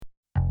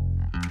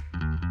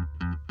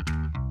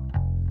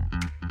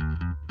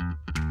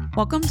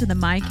Welcome to the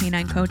My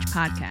Canine Coach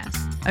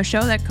podcast, a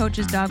show that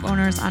coaches dog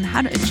owners on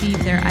how to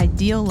achieve their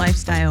ideal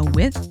lifestyle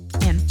with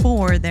and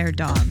for their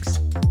dogs.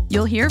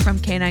 You'll hear from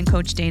Canine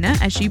Coach Dana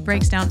as she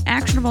breaks down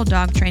actionable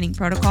dog training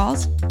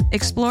protocols,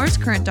 explores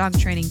current dog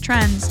training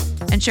trends,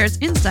 and shares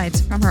insights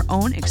from her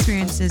own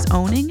experiences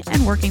owning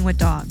and working with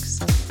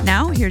dogs.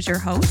 Now, here's your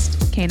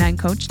host, Canine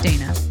Coach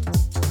Dana.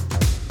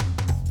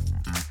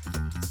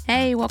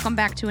 Hey, welcome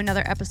back to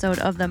another episode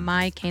of the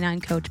My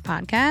Canine Coach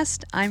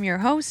podcast. I'm your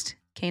host,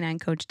 Canine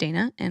Coach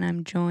Dana, and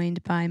I'm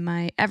joined by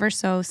my ever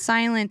so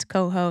silent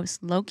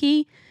co-host,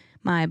 Loki,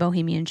 my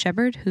Bohemian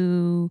Shepherd,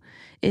 who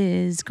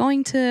is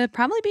going to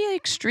probably be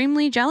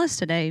extremely jealous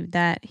today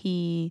that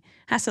he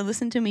has to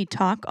listen to me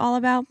talk all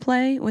about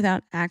play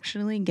without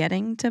actually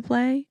getting to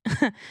play.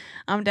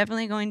 I'm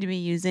definitely going to be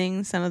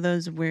using some of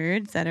those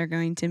words that are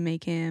going to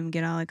make him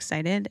get all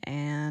excited,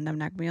 and I'm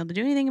not going to be able to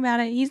do anything about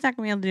it. He's not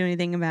going to be able to do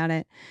anything about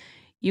it.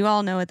 You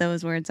all know what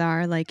those words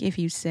are. Like if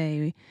you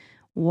say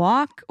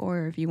walk,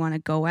 or if you want to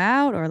go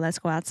out, or let's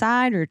go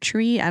outside, or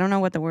tree. I don't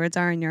know what the words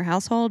are in your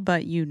household,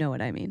 but you know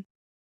what I mean.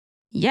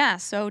 Yeah,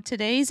 so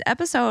today's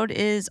episode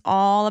is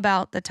all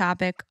about the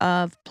topic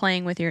of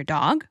playing with your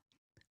dog.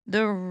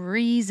 The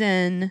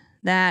reason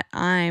that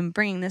I'm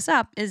bringing this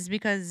up is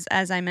because,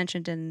 as I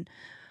mentioned in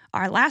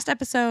our last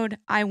episode,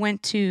 I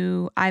went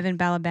to Ivan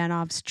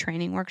Balabanov's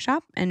training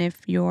workshop. And if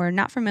you're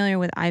not familiar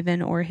with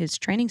Ivan or his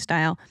training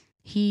style,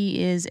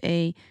 he is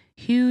a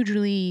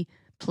hugely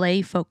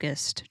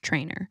play-focused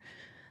trainer.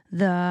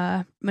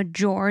 The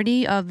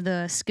majority of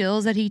the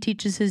skills that he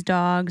teaches his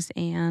dogs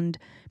and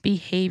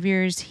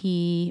behaviors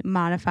he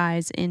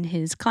modifies in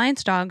his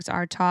clients' dogs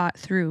are taught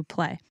through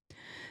play.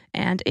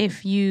 And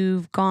if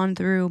you've gone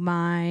through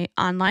my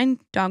online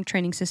dog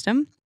training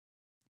system,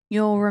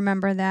 you'll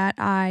remember that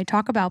I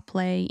talk about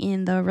play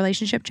in the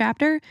relationship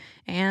chapter,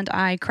 and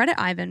I credit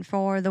Ivan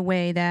for the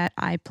way that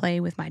I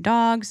play with my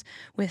dogs,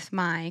 with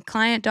my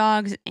client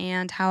dogs,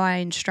 and how I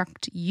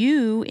instruct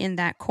you in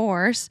that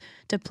course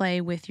to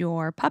play with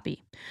your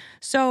puppy.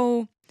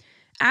 So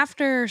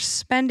after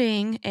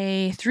spending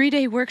a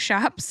 3-day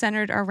workshop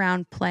centered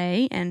around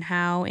play and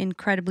how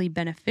incredibly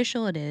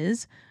beneficial it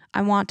is,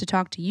 I want to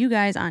talk to you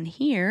guys on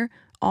here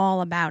all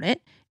about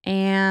it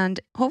and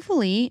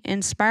hopefully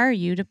inspire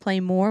you to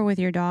play more with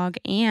your dog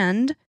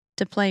and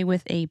to play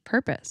with a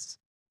purpose.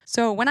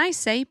 So when I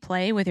say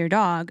play with your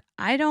dog,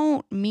 I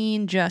don't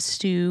mean just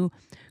to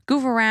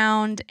goof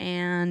around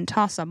and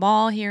toss a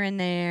ball here and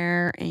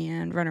there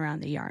and run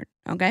around the yard,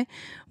 okay?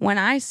 When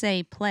I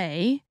say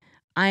play,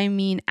 I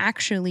mean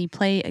actually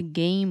play a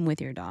game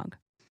with your dog.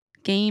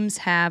 Games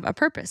have a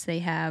purpose. They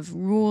have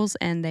rules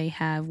and they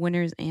have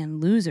winners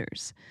and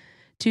losers.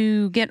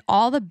 To get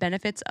all the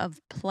benefits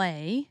of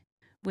play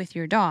with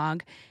your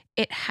dog,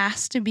 it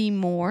has to be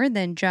more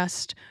than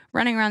just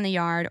running around the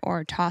yard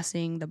or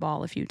tossing the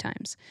ball a few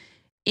times.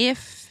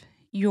 If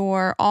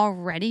you're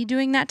already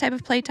doing that type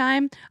of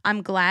playtime,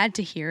 I'm glad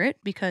to hear it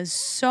because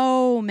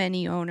so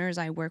many owners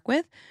I work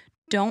with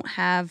don't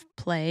have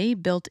play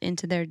built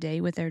into their day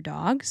with their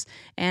dogs,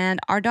 and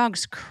our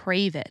dogs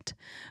crave it.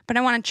 But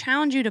I want to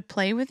challenge you to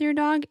play with your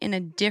dog in a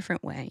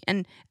different way.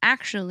 And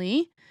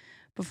actually,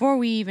 before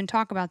we even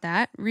talk about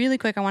that, really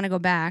quick, I want to go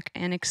back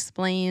and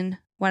explain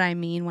what I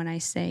mean when I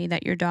say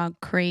that your dog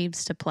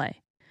craves to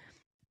play.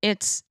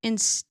 It's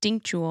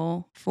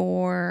instinctual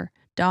for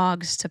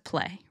dogs to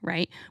play,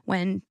 right?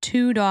 When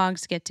two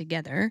dogs get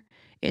together,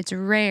 it's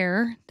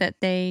rare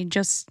that they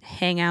just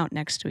hang out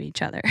next to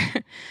each other.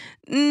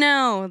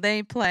 No,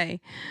 they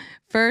play.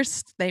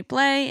 First, they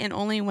play, and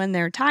only when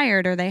they're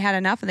tired or they had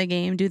enough of the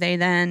game do they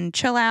then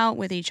chill out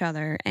with each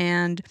other.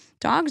 And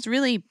dogs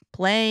really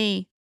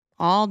play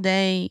all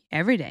day,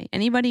 every day.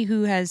 Anybody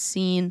who has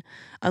seen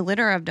a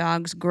litter of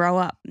dogs grow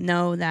up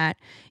know that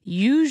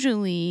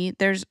usually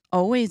there's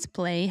always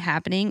play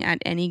happening at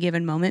any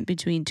given moment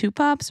between two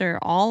pups or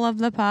all of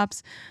the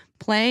pups.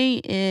 Play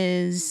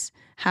is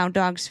how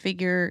dogs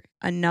figure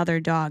another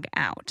dog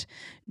out.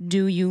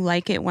 Do you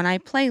like it when I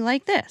play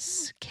like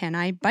this? Can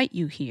I bite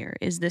you here?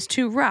 Is this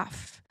too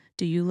rough?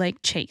 Do you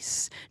like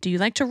chase? Do you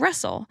like to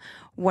wrestle?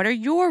 What are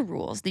your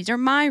rules? These are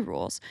my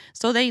rules.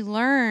 So they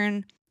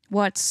learn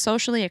what's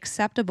socially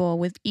acceptable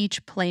with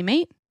each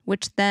playmate,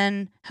 which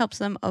then helps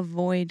them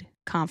avoid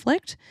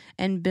conflict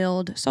and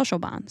build social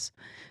bonds.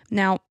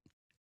 Now,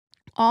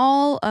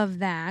 all of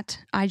that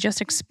I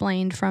just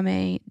explained from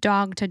a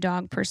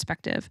dog-to-dog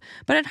perspective,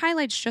 but it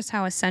highlights just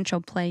how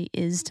essential play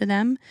is to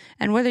them.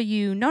 And whether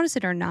you notice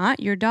it or not,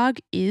 your dog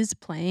is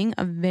playing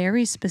a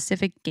very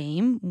specific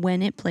game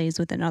when it plays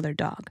with another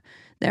dog.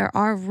 There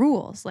are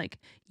rules, like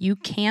you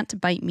can't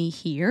bite me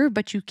here,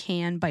 but you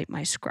can bite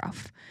my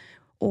scruff.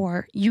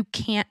 Or you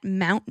can't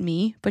mount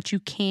me, but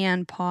you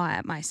can paw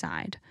at my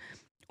side.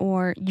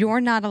 Or you're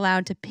not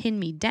allowed to pin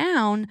me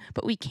down,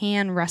 but we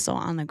can wrestle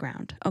on the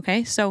ground.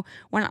 Okay, so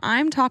when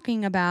I'm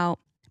talking about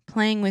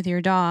playing with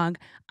your dog,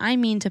 I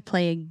mean to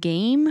play a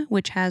game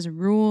which has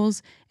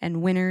rules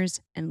and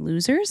winners and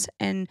losers,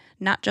 and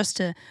not just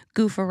to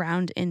goof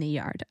around in the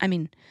yard. I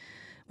mean,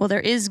 well, there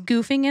is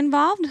goofing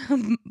involved,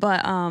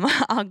 but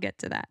I'll get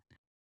to that.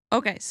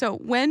 Okay, so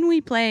when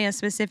we play a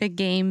specific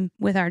game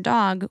with our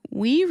dog,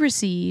 we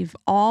receive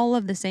all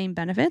of the same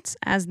benefits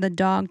as the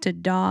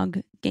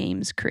dog-to-dog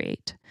games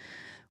create.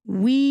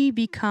 We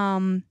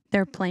become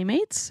their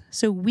playmates,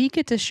 so we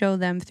get to show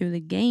them through the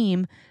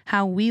game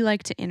how we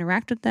like to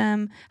interact with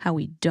them, how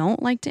we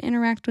don't like to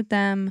interact with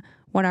them,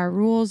 what our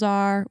rules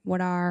are,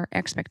 what our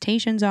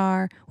expectations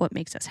are, what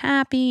makes us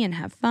happy and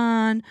have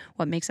fun,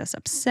 what makes us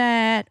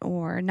upset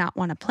or not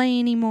want to play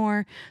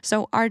anymore.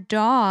 So our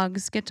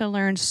dogs get to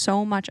learn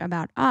so much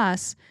about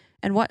us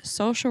and what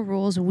social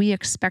rules we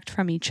expect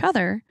from each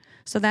other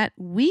so that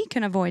we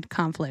can avoid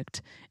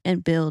conflict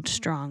and build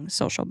strong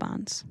social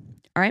bonds.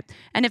 All right.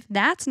 And if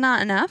that's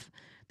not enough,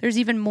 there's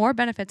even more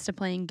benefits to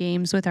playing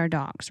games with our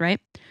dogs, right?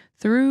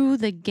 Through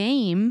the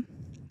game,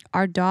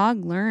 our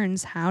dog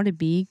learns how to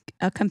be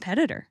a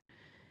competitor.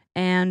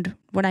 And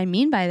what I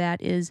mean by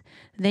that is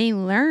they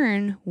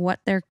learn what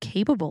they're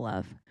capable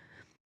of.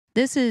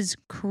 This is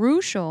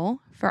crucial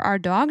for our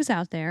dogs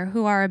out there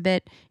who are a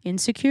bit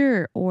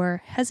insecure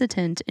or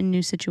hesitant in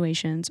new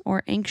situations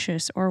or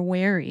anxious or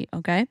wary,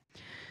 okay?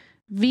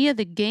 Via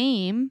the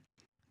game,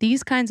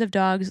 these kinds of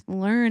dogs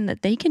learn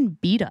that they can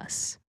beat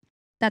us,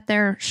 that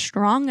they're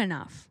strong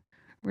enough,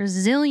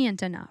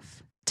 resilient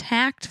enough,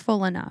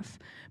 tactful enough,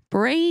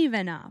 brave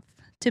enough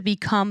to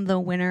become the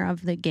winner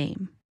of the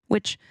game,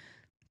 which,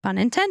 pun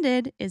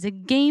intended, is a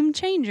game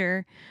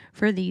changer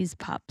for these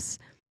pups.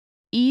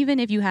 Even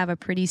if you have a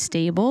pretty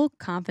stable,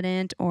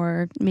 confident,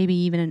 or maybe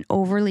even an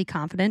overly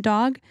confident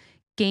dog,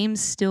 games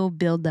still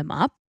build them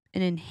up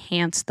and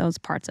enhance those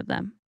parts of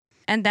them.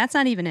 And that's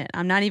not even it.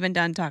 I'm not even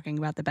done talking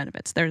about the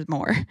benefits. There's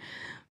more.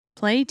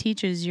 Play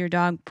teaches your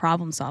dog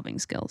problem-solving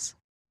skills.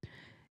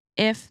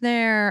 If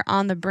they're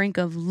on the brink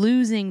of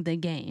losing the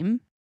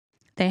game,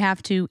 they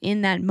have to,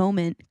 in that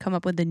moment, come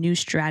up with a new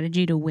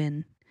strategy to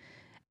win.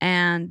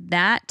 And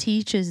that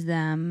teaches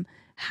them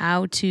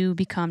how to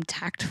become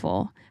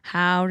tactful,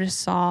 how to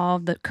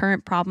solve the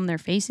current problem they're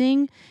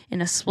facing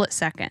in a split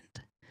second.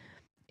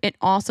 It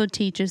also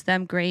teaches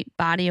them great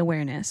body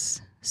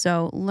awareness.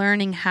 So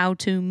learning how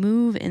to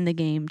move in the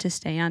game to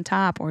stay on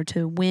top or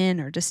to win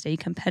or to stay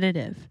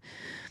competitive.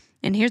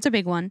 And here's a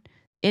big one.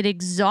 It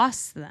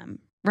exhausts them,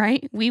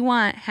 right? We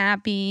want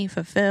happy,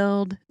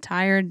 fulfilled,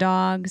 tired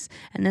dogs.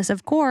 And this,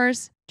 of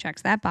course,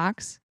 checks that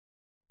box.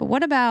 But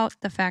what about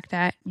the fact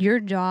that your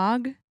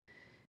dog,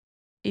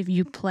 if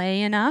you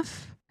play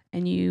enough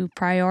and you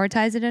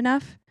prioritize it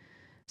enough,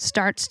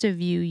 starts to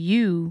view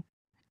you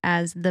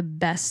as the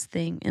best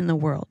thing in the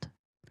world?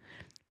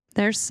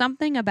 There's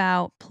something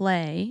about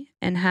play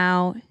and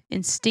how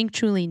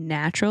instinctually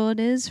natural it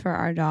is for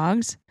our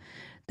dogs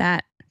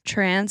that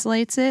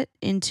translates it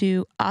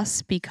into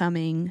us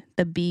becoming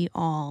the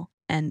be-all,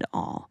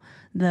 end-all,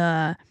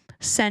 the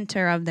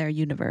center of their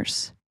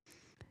universe.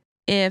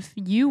 If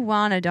you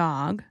want a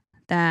dog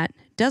that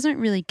doesn't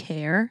really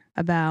care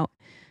about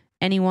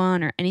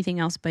anyone or anything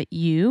else but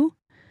you,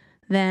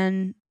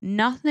 then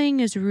nothing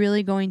is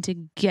really going to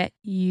get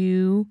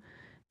you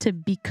to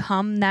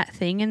become that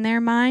thing in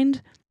their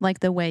mind like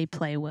the way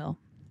play will.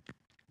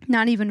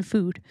 Not even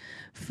food.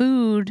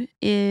 Food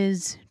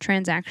is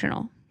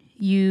transactional.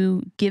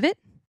 You give it,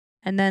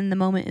 and then the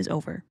moment is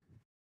over.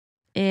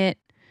 It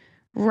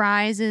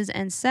rises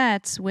and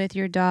sets with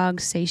your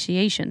dog's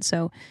satiation.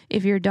 So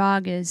if your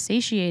dog is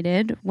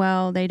satiated,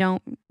 well, they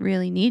don't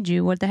really need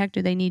you. What the heck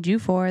do they need you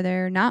for?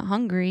 They're not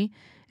hungry.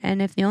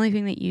 And if the only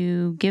thing that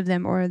you give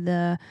them or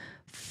the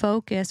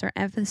focus or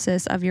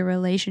emphasis of your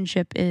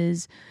relationship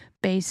is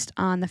based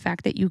on the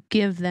fact that you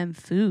give them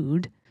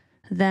food,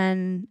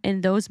 then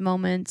in those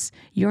moments,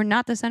 you're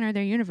not the center of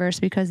their universe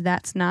because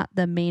that's not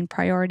the main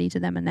priority to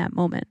them in that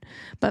moment.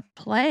 But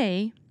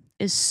play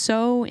is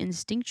so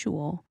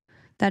instinctual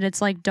that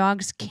it's like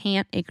dogs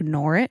can't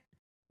ignore it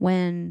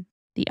when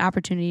the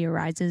opportunity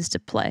arises to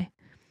play.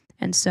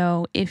 And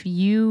so if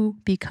you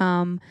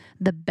become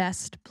the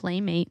best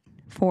playmate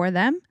for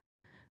them,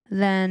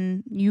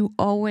 then you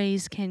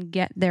always can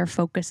get their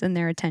focus and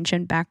their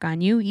attention back on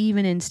you.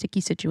 Even in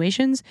sticky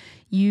situations,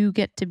 you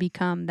get to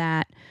become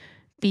that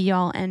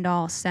be-all,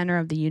 end-all center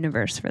of the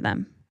universe for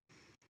them.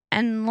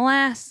 And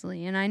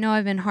lastly, and I know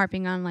I've been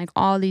harping on like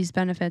all these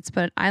benefits,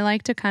 but I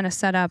like to kind of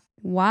set up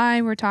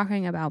why we're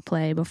talking about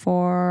play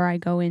before I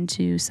go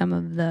into some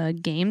of the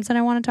games that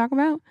I want to talk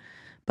about.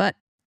 But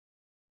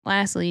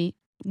lastly,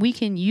 we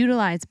can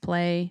utilize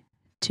play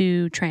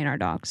to train our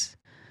dogs.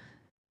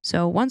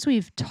 So once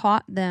we've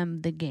taught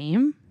them the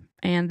game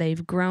and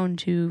they've grown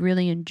to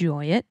really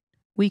enjoy it,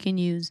 we can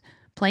use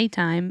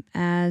playtime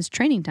as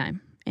training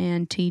time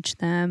and teach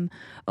them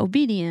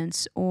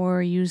obedience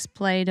or use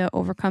play to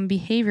overcome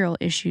behavioral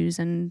issues.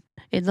 And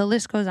the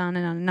list goes on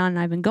and on and on. And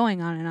I've been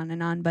going on and on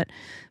and on, but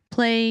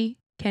play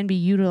can be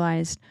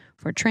utilized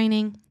for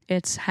training.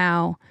 It's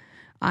how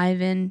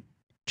Ivan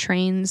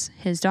trains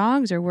his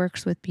dogs or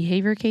works with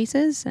behavior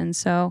cases. And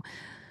so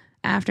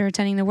after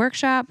attending the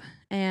workshop,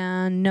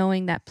 and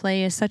knowing that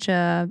play is such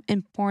a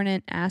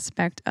important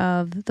aspect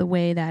of the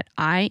way that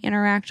I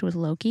interact with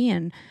Loki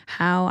and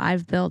how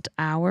I've built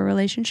our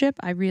relationship,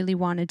 I really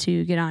wanted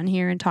to get on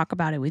here and talk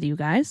about it with you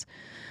guys.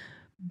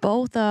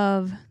 Both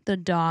of the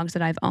dogs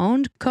that I've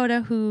owned,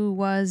 Coda, who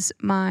was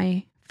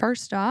my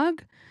first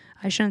dog,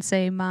 I shouldn't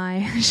say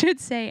my, I should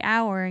say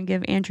our and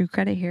give Andrew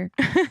credit here.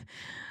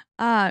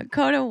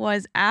 Coda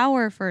was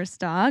our first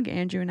dog,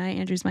 Andrew and I.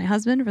 Andrew's my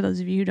husband, for those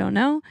of you who don't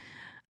know.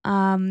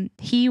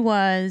 He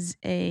was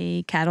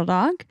a cattle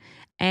dog,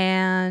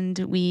 and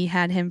we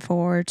had him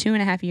for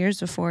 2.5 years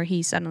before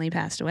he suddenly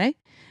passed away.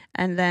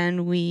 And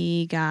then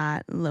we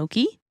got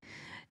Loki,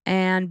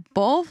 and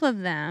both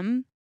of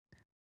them,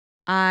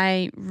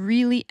 I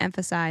really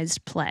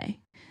emphasized play.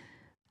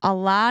 A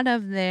lot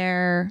of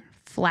their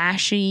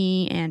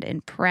flashy and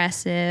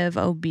impressive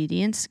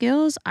obedience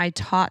skills, I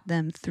taught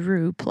them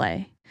through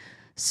play.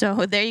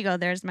 So there you go.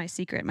 There's my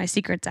secret. My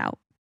secret's out.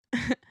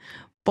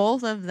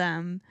 Both of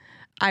them,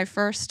 I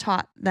first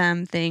taught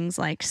them things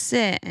like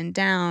sit and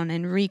down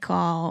and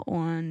recall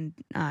on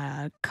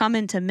come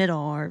into middle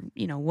or,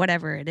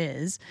 whatever it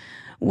is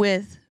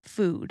with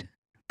food.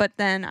 But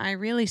then I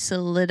really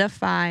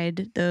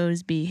solidified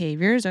those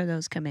behaviors or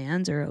those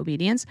commands or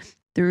obedience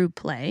through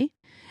play.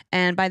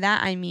 And by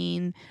that, I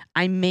mean,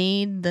 I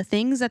made the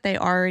things that they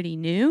already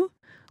knew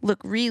look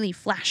really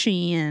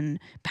flashy and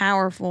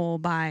powerful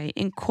by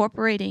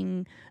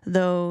incorporating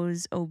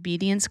those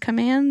obedience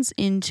commands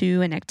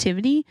into an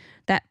activity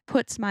that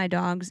puts my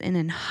dogs in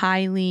a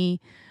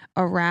highly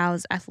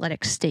aroused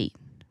athletic state,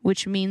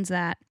 which means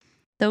that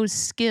those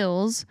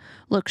skills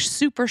look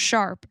super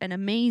sharp and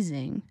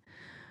amazing.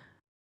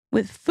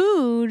 With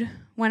food,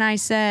 when I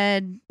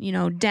said,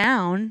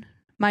 down,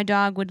 my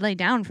dog would lay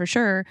down for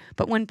sure.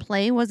 But when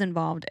play was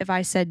involved, if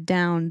I said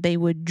down, they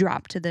would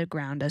drop to the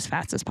ground as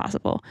fast as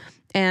possible.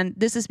 And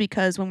this is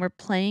because when we're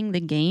playing the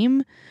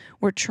game,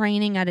 we're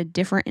training at a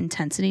different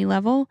intensity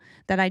level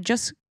that I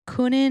just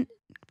couldn't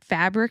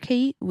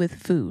fabricate with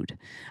food.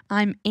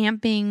 I'm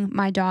amping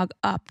my dog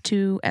up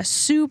to a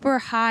super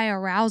high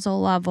arousal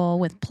level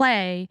with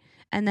play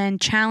and then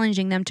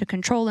challenging them to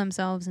control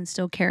themselves and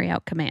still carry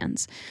out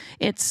commands.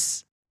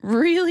 It's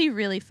really,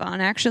 really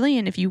fun, actually.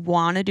 And if you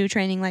want to do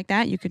training like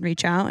that, you can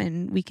reach out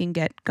and we can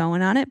get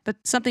going on it. But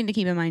something to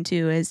keep in mind,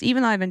 too, is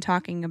even though I've been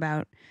talking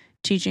about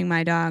teaching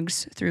my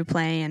dogs through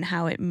play and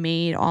how it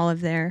made all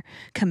of their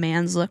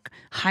commands look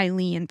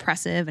highly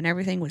impressive and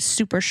everything was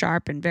super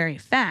sharp and very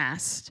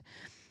fast,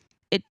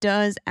 it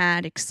does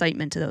add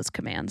excitement to those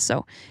commands.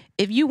 So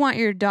if you want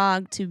your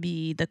dog to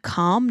be the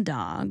calm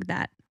dog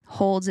that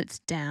holds its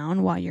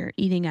down while you're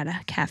eating at a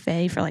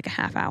cafe for like a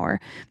half hour,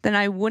 then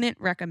I wouldn't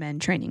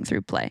recommend training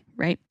through play,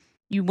 right?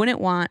 You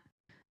wouldn't want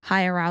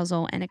high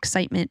arousal and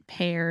excitement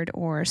paired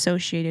or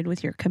associated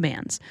with your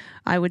commands.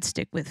 I would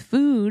stick with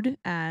food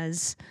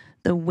as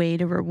the way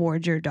to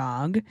reward your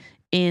dog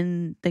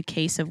in the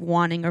case of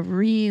wanting a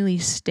really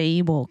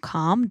stable,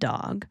 calm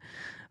dog.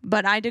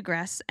 But I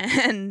digress,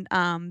 and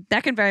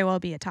that can very well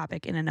be a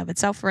topic in and of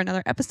itself for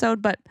another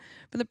episode. But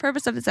for the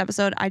purpose of this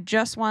episode, I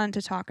just wanted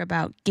to talk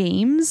about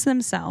games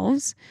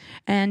themselves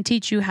and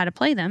teach you how to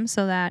play them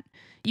so that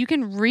you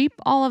can reap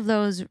all of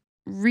those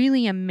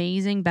really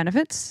amazing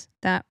benefits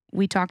that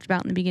we talked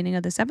about in the beginning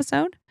of this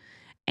episode.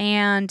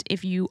 And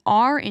if you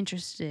are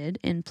interested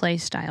in play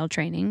style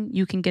training,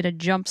 you can get a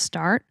jump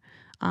start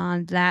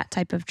on that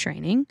type of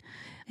training.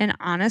 And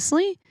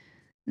honestly,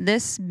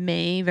 this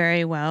may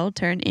very well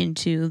turn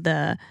into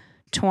the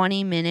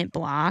 20-minute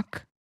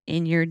block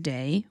in your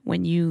day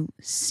when you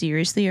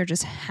seriously are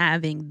just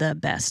having the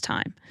best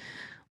time.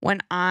 When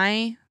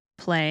I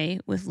play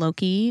with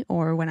Loki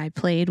or when I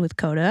played with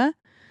Coda,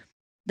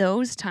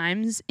 those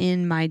times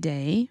in my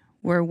day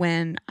were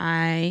when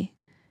I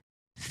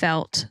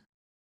felt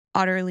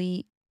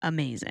utterly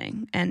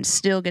amazing and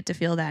still get to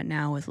feel that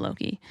now with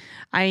Loki.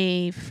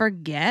 I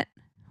forget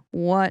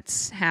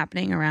what's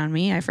happening around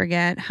me. I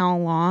forget how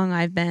long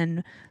I've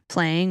been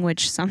playing,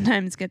 which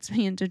sometimes gets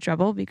me into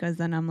trouble because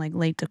then I'm like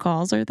late to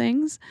calls or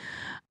things.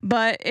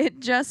 But it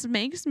just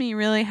makes me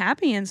really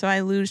happy. And so I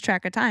lose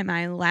track of time.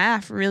 I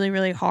laugh really,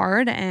 really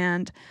hard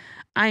and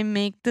I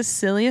make the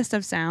silliest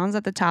of sounds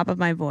at the top of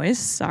my voice.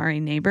 Sorry,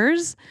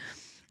 neighbors.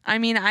 I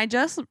mean,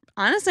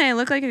 honestly, I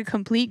look like a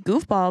complete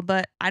goofball,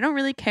 but I don't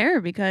really care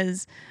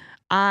because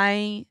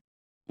I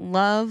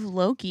love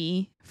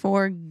Loki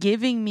for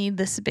giving me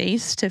the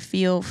space to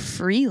feel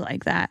free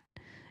like that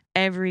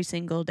every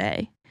single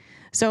day.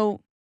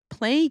 So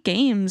play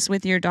games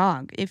with your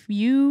dog. If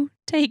you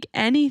take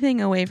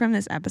anything away from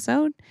this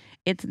episode,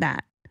 it's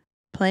that.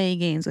 Play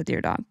games with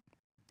your dog.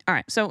 All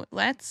right, so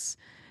let's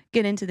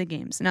get into the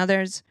games. Now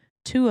there's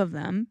 2 of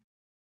them.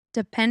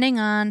 Depending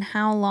on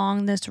how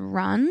long this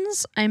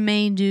runs, I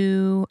may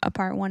do a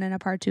part 1 and a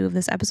part 2 of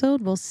this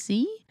episode. We'll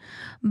see.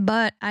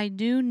 But I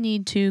do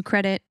need to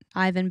credit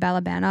Ivan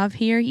Balabanov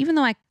here, even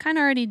though I kind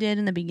of already did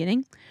in the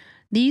beginning.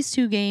 These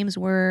 2 games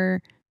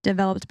were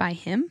developed by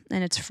him,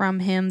 and it's from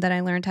him that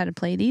I learned how to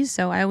play these.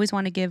 So I always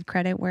want to give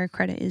credit where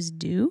credit is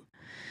due.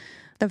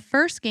 The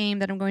first game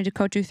that I'm going to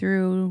coach you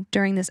through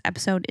during this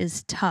episode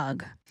is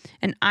Tug.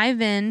 And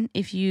Ivan,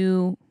 if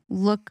you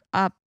look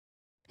up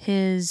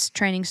his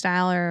training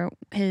style or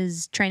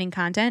his training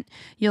content,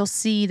 you'll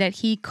see that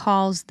he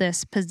calls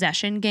this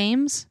possession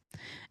games.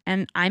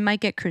 And I might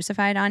get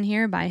crucified on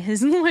here by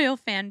his loyal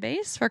fan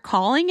base for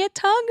calling it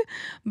Tug,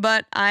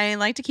 but I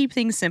like to keep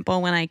things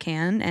simple when I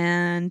can.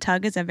 And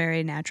Tug is a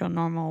very natural,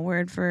 normal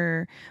word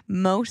for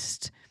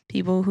most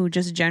people who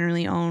just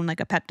generally own like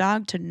a pet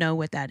dog to know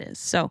what that is.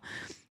 So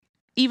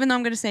even though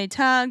I'm going to say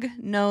Tug,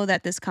 know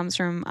that this comes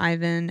from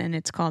Ivan and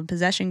it's called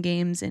possession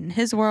games in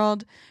his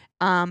world.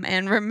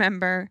 And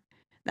remember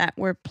that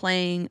we're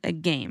playing a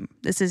game.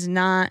 This is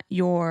not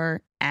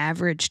your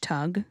average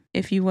Tug,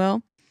 if you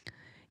will.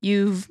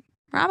 You've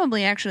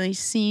probably actually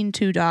seen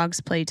two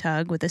dogs play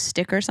Tug with a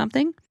stick or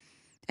something.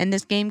 And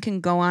this game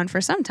can go on for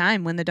some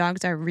time when the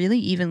dogs are really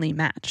evenly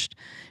matched.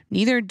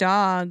 Neither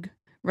dog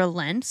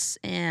relents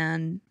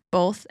and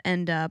both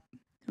end up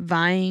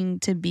vying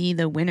to be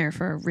the winner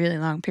for a really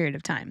long period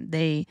of time.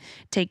 They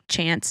take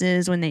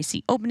chances when they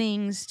see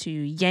openings to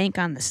yank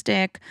on the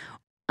stick,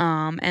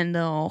 and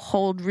they'll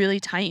hold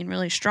really tight and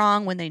really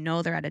strong when they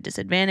know they're at a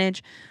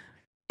disadvantage.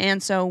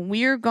 And so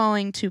we're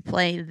going to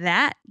play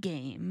that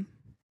game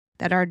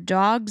that our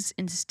dogs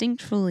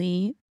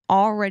instinctively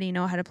already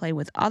know how to play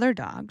with other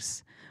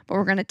dogs, but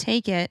we're going to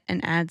take it and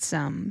add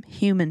some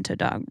human to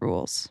dog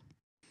rules.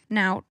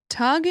 Now,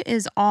 Tug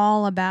is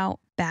all about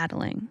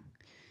battling.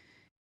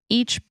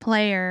 Each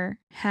player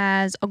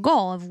has a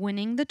goal of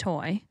winning the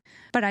toy,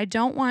 but I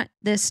don't want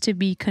this to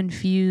be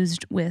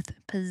confused with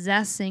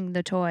possessing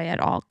the toy at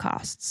all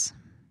costs.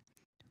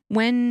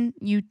 When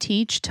you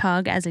teach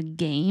Tug as a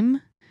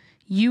game,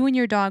 you and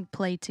your dog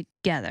play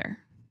together.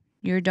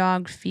 Your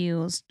dog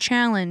feels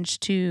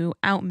challenged to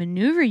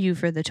outmaneuver you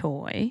for the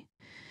toy.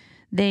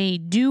 They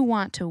do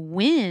want to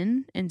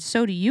win, and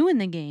so do you in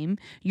the game.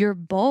 You're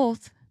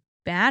both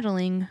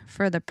battling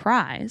for the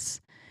prize.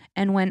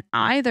 And when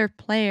either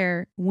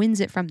player wins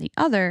it from the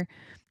other,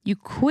 you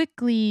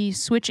quickly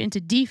switch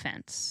into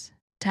defense,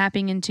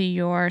 tapping into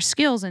your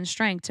skills and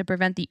strength to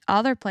prevent the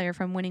other player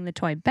from winning the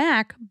toy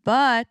back.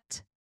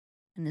 But,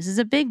 and this is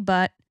a big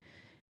but,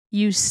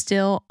 you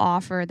still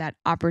offer that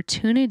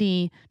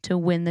opportunity to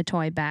win the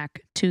toy back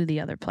to the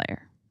other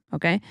player,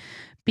 okay?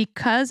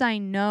 Because I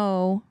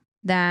know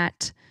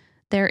that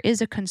there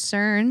is a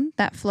concern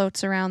that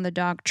floats around the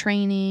dog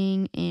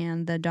training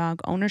and the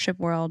dog ownership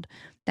world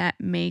that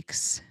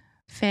makes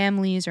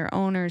families or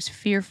owners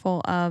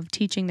fearful of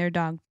teaching their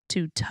dog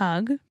to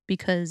Tug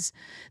because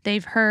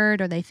they've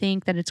heard or they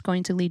think that it's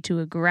going to lead to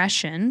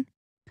aggression.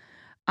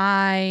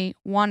 I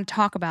want to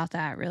talk about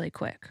that really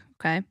quick,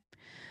 okay?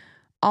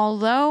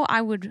 Although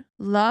I would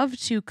love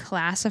to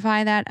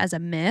classify that as a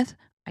myth,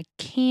 I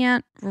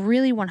can't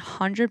really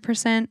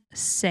 100%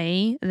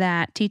 say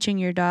that teaching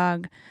your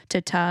dog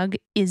to Tug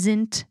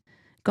isn't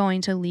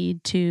going to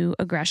lead to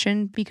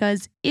aggression,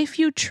 because if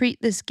you treat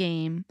this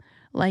game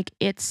like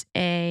it's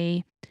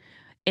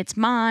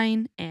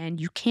mine and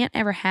you can't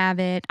ever have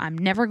it, I'm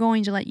never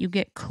going to let you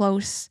get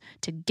close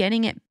to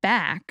getting it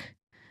back,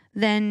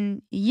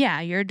 then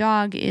yeah, your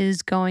dog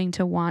is going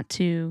to want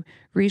to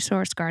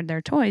resource guard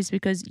their toys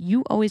because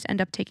you always end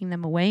up taking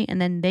them away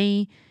and then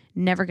they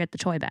never get the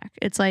toy back.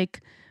 It's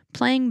like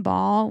playing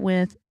ball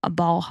with a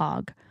ball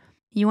hog.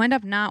 You end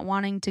up not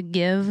wanting to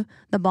give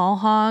the ball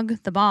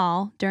hog the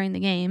ball during the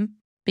game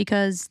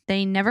because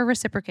they never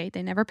reciprocate,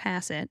 they never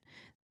pass it,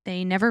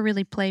 they never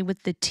really play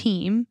with the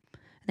team.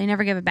 They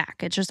never give it back.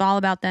 It's just all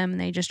about them, and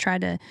they just try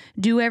to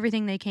do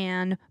everything they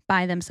can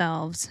by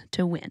themselves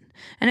to win.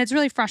 And it's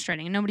really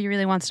frustrating, and nobody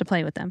really wants to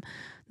play with them.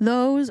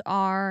 Those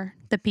are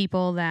the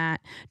people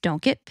that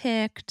don't get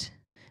picked.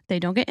 They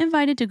don't get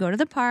invited to go to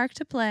the park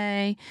to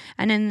play.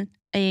 And in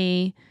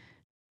a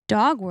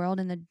dog world,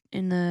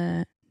 in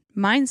the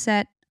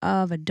mindset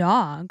of a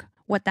dog,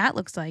 what that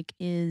looks like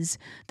is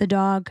the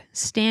dog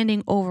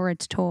standing over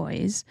its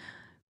toys,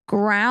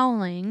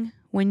 growling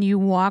when you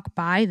walk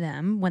by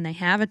them when they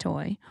have a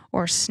toy,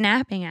 or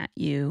snapping at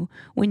you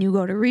when you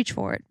go to reach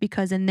for it,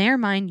 because in their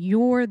mind,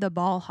 you're the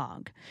ball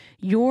hog.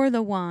 You're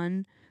the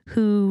one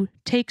who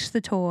takes the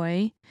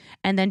toy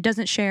and then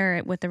doesn't share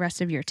it with the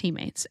rest of your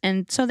teammates.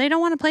 And so they don't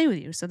want to play with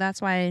you. So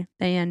that's why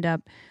they end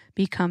up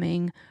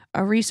becoming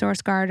a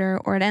resource guarder,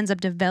 or it ends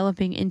up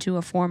developing into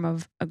a form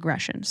of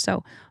aggression.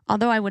 So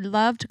although I would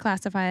love to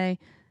classify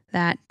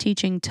that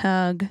teaching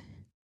Tug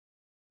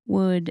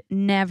would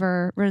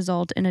never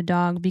result in a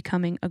dog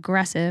becoming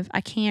aggressive,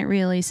 I can't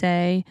really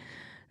say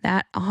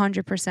that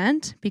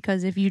 100%,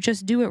 because if you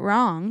just do it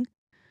wrong,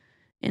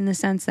 in the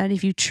sense that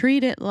if you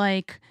treat it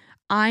like,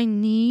 I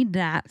need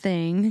that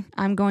thing,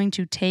 I'm going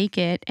to take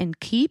it and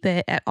keep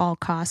it at all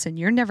costs and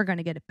you're never going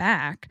to get it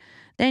back,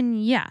 then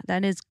yeah,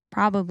 that is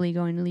probably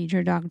going to lead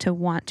your dog to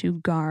want to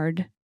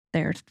guard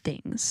their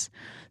things.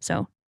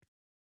 So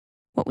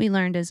what we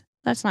learned is,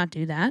 let's not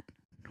do that.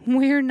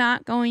 We're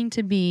not going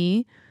to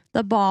be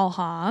the ball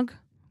hog.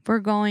 We're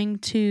going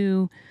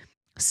to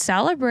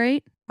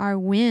celebrate our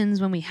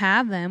wins when we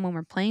have them, when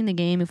we're playing the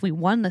game. If we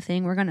won the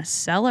thing, we're going to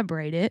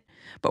celebrate it.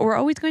 But we're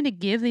always going to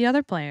give the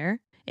other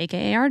player,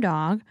 aka our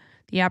dog,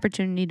 the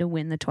opportunity to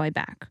win the toy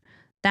back.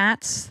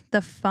 That's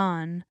the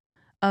fun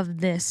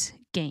of this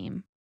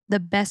game. The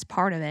best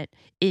part of it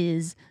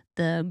is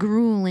the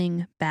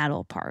grueling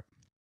battle part.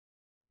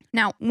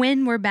 Now,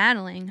 when we're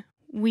battling,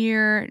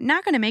 we're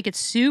not going to make it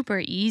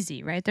super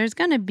easy, right? There's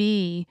going to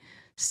be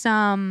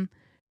some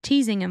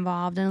teasing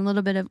involved and a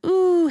little bit of,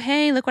 ooh,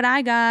 hey, look what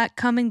I got.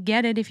 Come and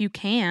get it if you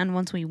can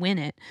once we win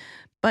it.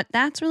 But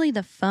that's really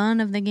the fun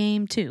of the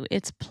game too.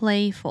 It's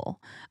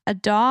playful. A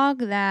dog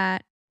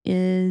that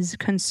is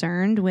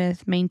concerned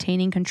with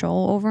maintaining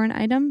control over an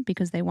item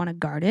because they want to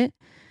guard it,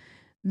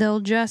 they'll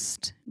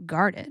just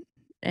guard it.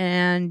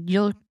 And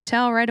you'll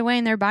tell right away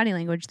in their body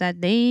language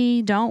that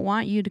they don't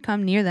want you to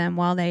come near them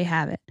while they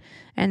have it.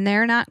 And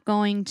they're not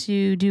going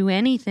to do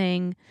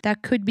anything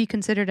that could be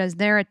considered as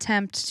their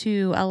attempt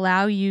to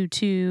allow you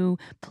to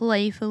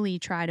playfully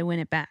try to win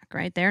it back,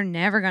 right? They're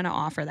never going to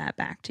offer that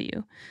back to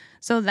you.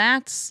 So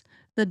that's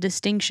the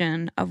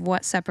distinction of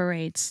what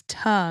separates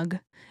tug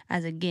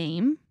as a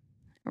game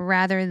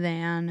rather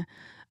than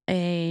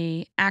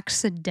a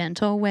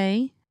accidental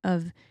way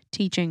of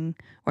teaching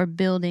or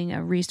building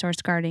a resource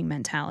guarding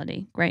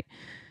mentality, right?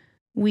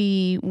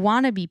 We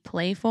want to be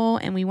playful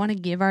and we want to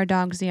give our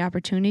dogs the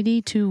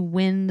opportunity to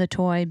win the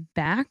toy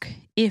back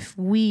if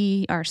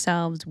we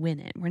ourselves win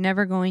it. We're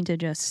never going to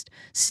just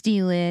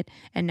steal it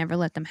and never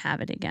let them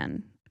have it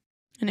again.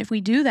 And if we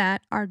do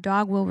that, our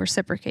dog will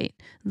reciprocate.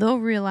 They'll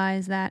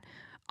realize that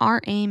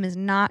our aim is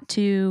not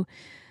to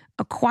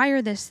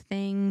acquire this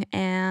thing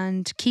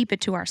and keep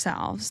it to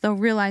ourselves. They'll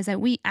realize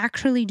that we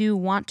actually do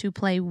want to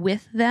play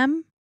with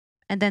them,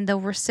 and then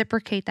they'll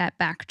reciprocate that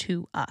back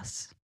to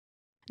us.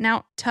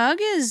 Now, tug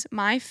is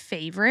my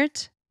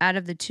favorite out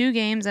of the two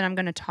games that I'm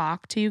going to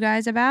talk to you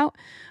guys about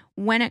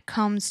when it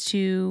comes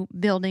to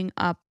building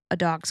up a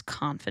dog's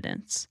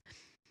confidence.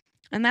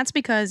 And that's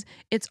because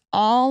it's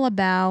all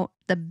about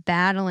the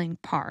battling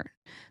part,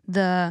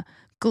 the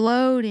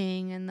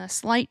gloating and the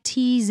slight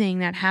teasing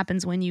that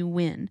happens when you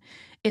win.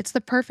 It's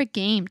the perfect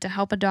game to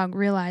help a dog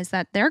realize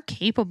that they're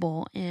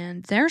capable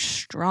and they're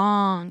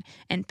strong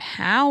and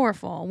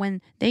powerful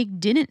when they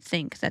didn't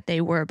think that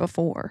they were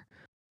before.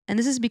 And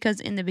this is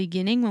because in the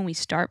beginning, when we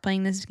start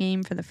playing this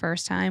game for the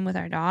first time with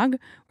our dog,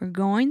 we're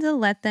going to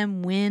let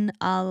them win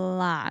a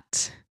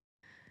lot.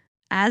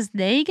 As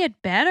they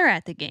get better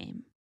at the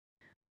game,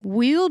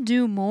 we'll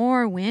do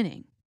more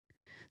winning.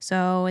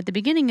 So at the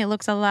beginning, it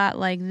looks a lot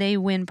like they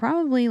win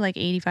probably like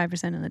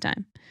 85% of the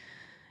time.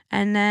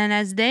 And then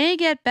as they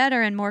get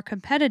better and more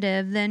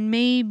competitive, then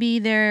maybe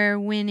they're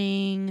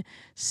winning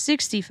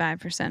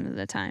 65% of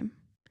the time.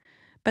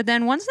 But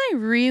then once they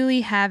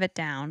really have it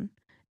down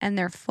and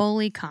they're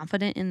fully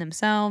confident in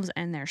themselves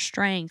and their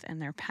strength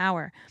and their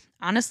power,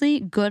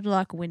 honestly, good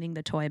luck winning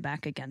the toy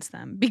back against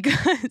them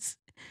because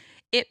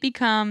it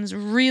becomes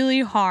really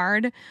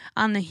hard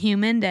on the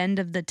human end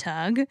of the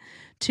tug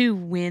to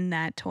win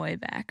that toy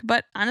back.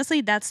 But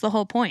honestly, that's the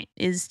whole point,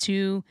 is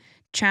to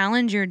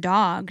challenge your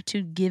dog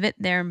to give it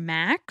their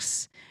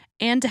max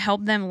and to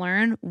help them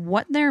learn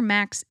what their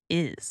max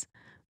is.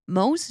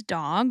 Most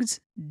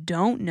dogs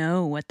don't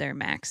know what their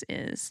max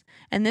is,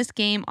 and this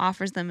game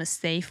offers them a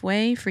safe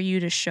way for you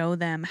to show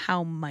them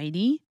how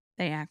mighty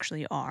they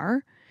actually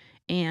are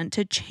and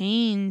to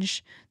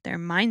change their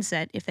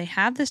mindset, if they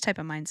have this type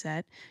of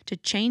mindset, to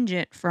change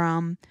it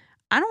from,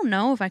 I don't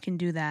know if I can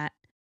do that,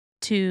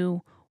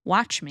 to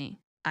watch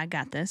me, I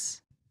got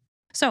this.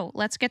 So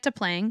let's get to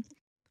playing.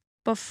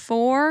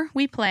 Before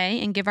we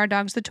play and give our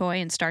dogs the toy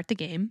and start the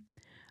game,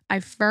 I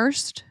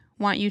first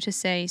want you to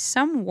say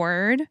some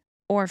word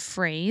or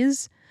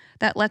phrase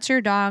that lets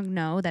your dog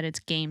know that it's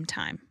game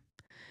time.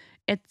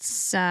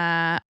 It's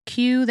a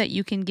cue that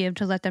you can give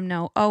to let them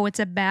know, oh, it's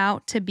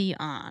about to be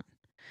on.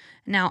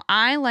 Now,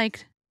 I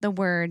like the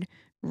word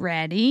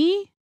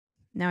ready.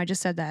 Now, I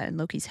just said that and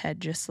Loki's head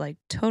just like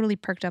totally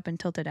perked up and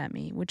tilted at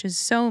me, which is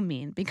so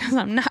mean because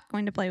I'm not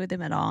going to play with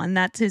him at all. And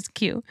that's his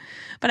cue.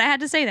 But I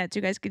had to say that so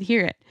you guys could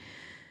hear it.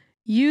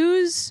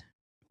 Use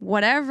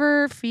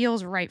whatever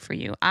feels right for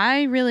you.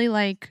 I really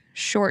like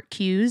short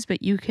cues,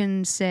 but you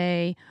can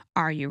say,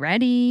 are you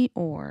ready?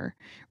 Or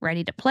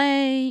ready to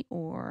play?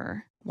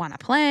 Or want to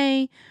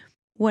play?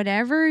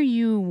 Whatever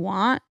you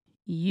want,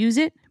 use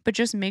it, but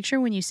just make sure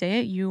when you say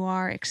it, you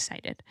are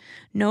excited.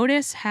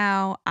 Notice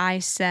how I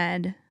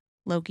said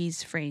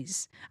Loki's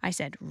phrase. I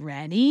said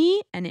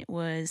ready, and it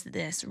was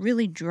this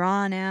really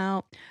drawn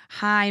out,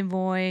 high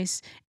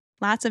voice,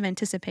 lots of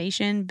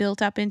anticipation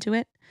built up into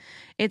it.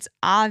 It's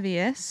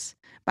obvious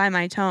by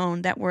my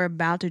tone that we're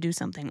about to do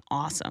something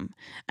awesome.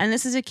 And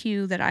this is a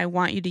cue that I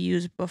want you to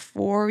use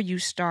before you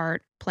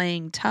start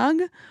playing tug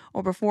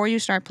or before you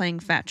start playing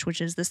fetch, which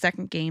is the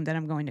second game that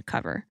I'm going to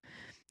cover.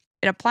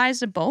 It applies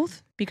to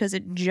both because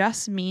it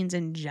just means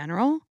in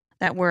general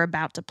that we're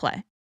about to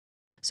play.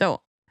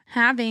 So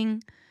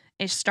having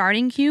a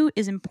starting cue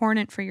is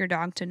important for your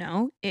dog to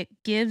know. It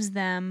gives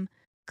them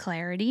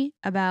clarity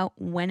about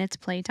when it's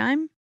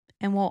playtime,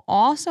 and we'll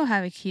also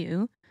have a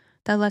cue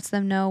that lets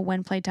them know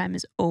when playtime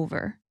is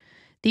over.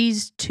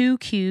 These 2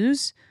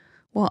 cues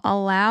will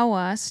allow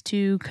us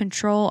to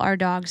control our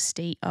dog's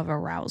state of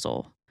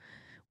arousal.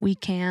 We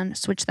can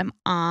switch them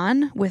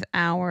on with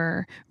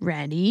our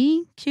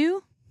ready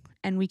cue,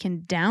 and we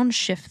can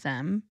downshift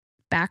them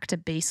back to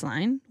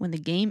baseline when the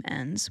game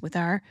ends with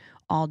our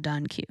all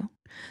done cue.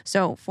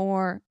 So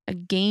for a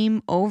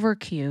game over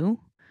cue,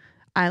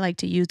 I like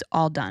to use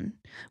all done.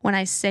 When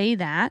I say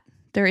that,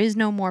 there is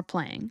no more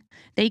playing.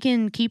 They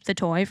can keep the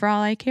toy for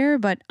all I care,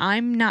 but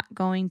I'm not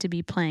going to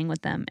be playing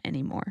with them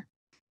anymore.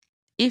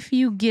 If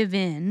you give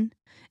in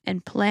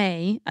and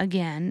play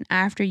again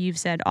after you've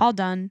said all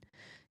done,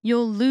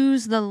 you'll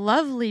lose the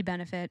lovely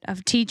benefit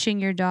of teaching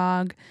your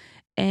dog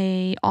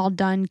a all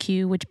done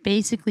cue, which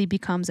basically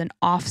becomes an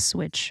off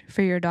switch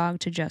for your dog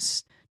to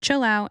just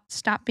chill out,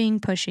 stop being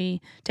pushy,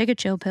 take a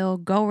chill pill,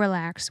 go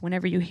relax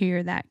whenever you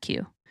hear that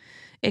cue.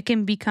 It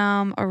can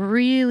become a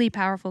really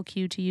powerful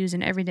cue to use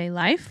in everyday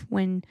life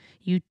when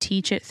you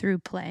teach it through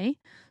play.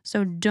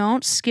 So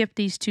don't skip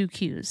these 2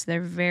 cues.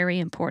 They're very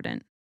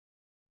important.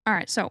 All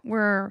right, so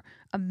we're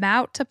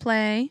about to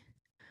play.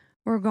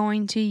 We're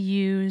going to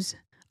use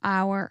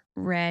our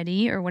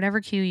ready or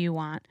whatever cue you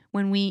want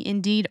when we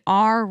indeed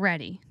are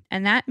ready.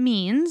 And that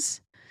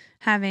means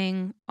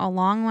having a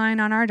long line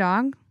on our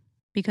dog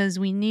because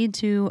we need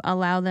to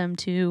allow them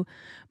to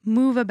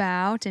move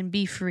about and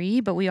be free,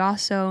 but we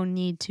also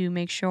need to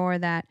make sure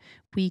that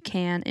we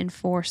can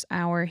enforce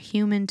our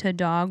human to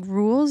dog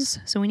rules.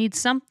 So we need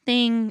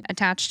something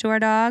attached to our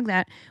dog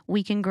that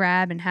we can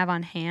grab and have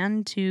on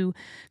hand to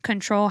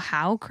control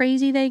how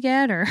crazy they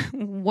get or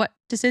what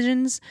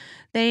decisions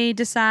they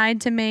decide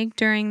to make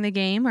during the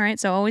game. All right.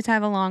 So always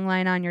have a long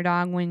line on your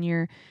dog when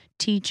you're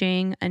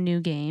teaching a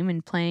new game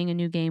and playing a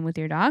new game with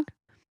your dog.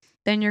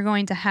 Then you're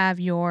going to have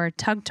your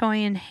tug toy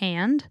in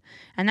hand.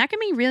 And that can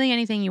be really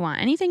anything you want.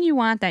 Anything you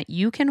want that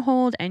you can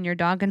hold and your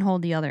dog can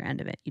hold the other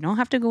end of it. You don't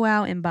have to go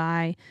out and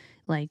buy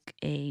like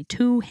a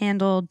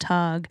 2-handled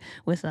tug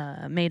with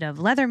made of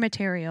leather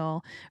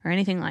material or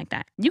anything like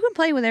that. You can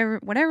play with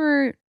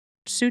whatever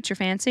suits your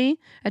fancy.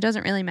 It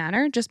doesn't really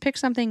matter. Just pick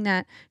something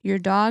that your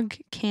dog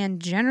can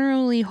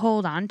generally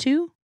hold on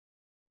to,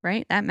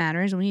 right? That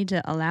matters. We need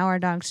to allow our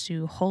dogs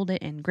to hold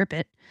it and grip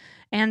it.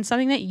 And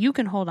something that you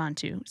can hold on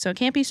to. So it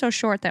can't be so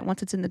short that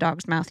once it's in the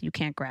dog's mouth, you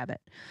can't grab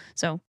it.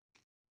 So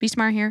be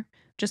smart here.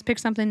 Just pick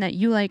something that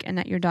you like and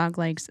that your dog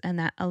likes and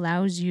that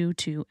allows you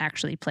to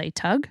actually play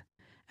tug.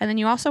 And then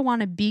you also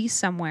want to be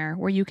somewhere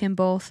where you can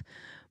both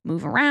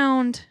move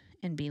around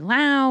and be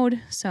loud.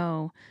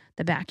 So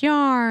the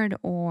backyard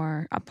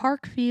or a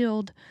park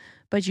field.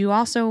 But you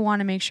also want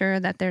to make sure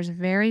that there's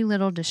very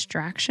little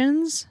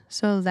distractions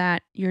so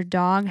that your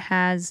dog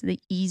has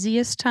the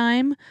easiest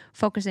time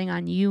focusing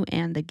on you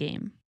and the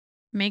game.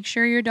 Make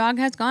sure your dog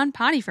has gone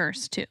potty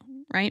first too,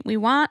 right? We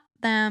want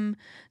them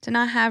to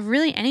not have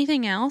really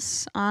anything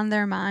else on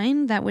their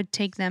mind that would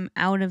take them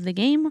out of the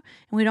game. And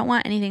we don't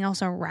want anything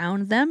else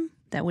around them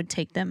that would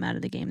take them out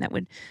of the game, that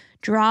would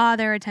draw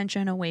their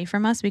attention away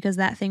from us because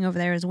that thing over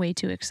there is way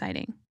too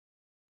exciting.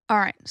 All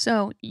right,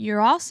 so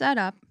you're all set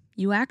up.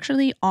 You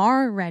actually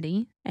are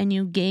ready and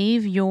you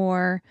gave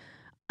your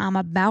I'm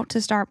about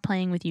to start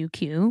playing with you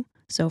cue.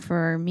 So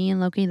for me and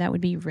Loki, that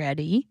would be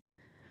ready.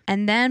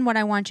 And then what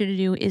I want you to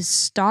do is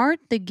start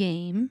the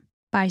game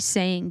by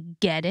saying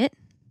get it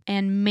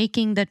and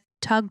making the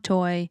tug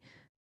toy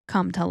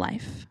come to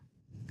life.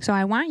 So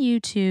I want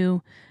you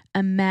to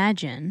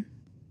imagine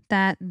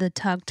that the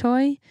tug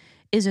toy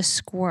is a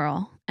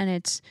squirrel and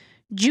it's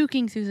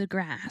juking through the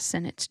grass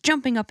and it's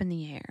jumping up in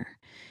the air.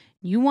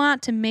 You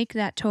want to make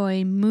that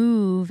toy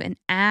move and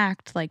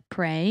act like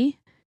prey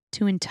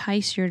to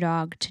entice your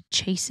dog to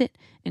chase it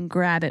and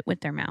grab it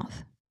with their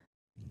mouth.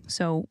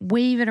 So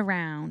wave it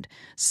around,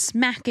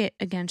 smack it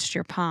against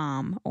your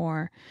palm,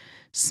 or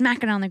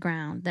smack it on the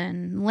ground,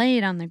 then lay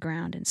it on the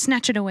ground and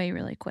snatch it away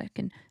really quick.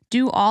 And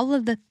do all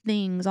of the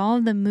things, all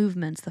of the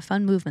movements, the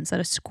fun movements that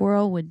a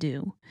squirrel would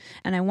do.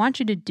 And I want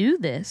you to do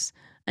this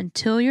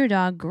until your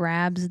dog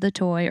grabs the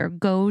toy or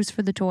goes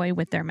for the toy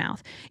with their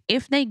mouth.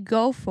 If they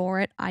go for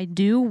it, I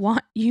do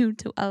want you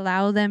to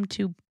allow them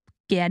to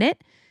get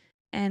it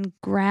and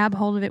grab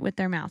hold of it with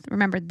their mouth.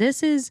 Remember,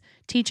 this is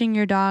teaching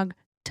your dog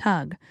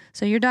tug.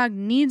 So your dog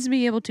needs to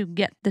be able to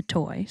get the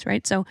toys,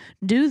 right? So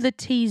do the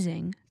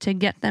teasing to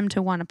get them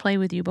to want to play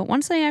with you. But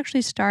once they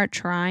actually start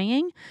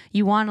trying,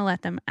 you want to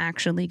let them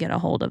actually get a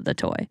hold of the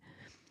toy.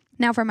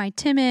 Now, for my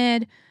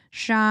timid,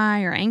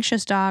 shy, or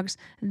anxious dogs,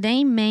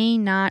 they may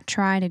not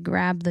try to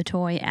grab the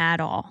toy at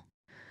all.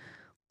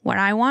 What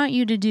I want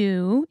you to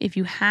do, if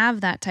you have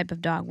that type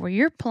of dog where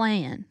you're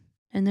playing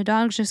and the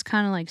dog's just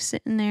kind of like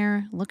sitting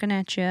there looking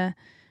at you,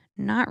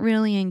 not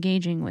really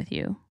engaging with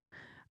you,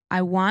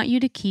 I want you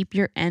to keep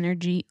your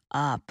energy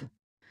up.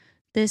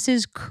 This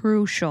is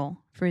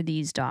crucial for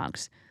these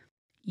dogs.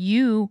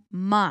 You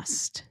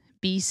must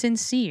be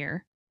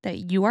sincere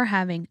that you are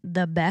having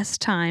the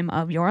best time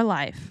of your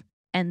life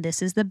and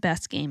this is the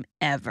best game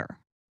ever.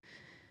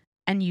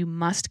 And you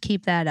must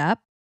keep that up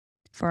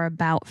for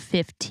about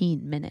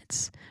 15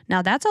 minutes.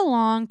 Now, that's a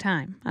long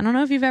time. I don't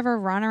know if you've ever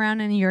run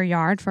around in your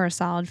yard for a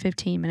solid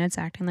 15 minutes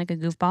acting like a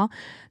goofball.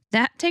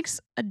 That takes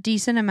a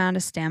decent amount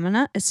of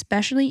stamina,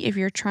 especially if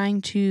you're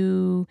trying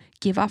to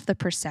give off the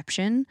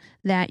perception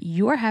that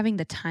you're having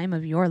the time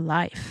of your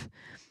life.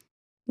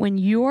 When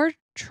you're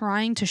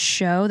trying to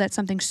show that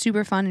something's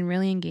super fun and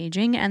really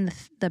engaging, and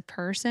the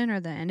person or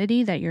the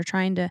entity that you're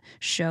trying to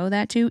show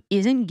that to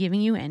isn't giving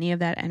you any of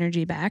that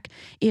energy back,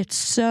 it's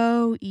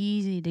so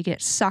easy to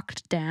get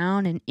sucked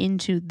down and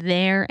into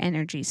their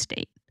energy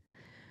state.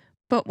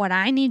 But what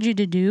I need you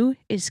to do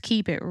is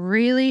keep it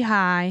really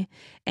high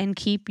and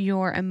keep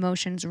your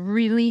emotions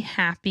really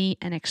happy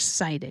and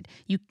excited.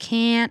 You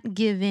can't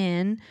give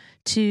in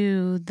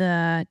to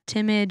the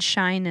timid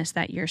shyness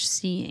that you're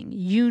seeing.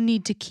 You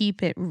need to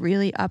keep it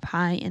really up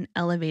high and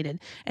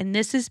elevated. And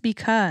this is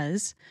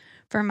because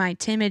for my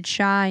timid,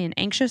 shy, and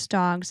anxious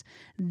dogs,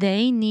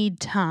 they need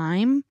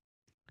time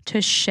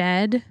to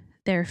shed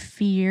their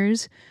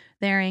fears,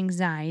 their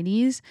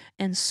anxieties,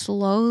 and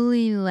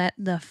slowly let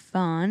the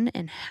fun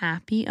and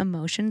happy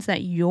emotions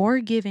that you're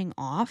giving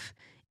off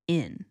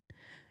in.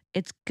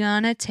 It's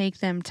gonna take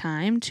them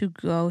time to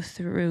go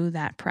through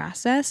that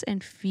process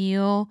and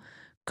feel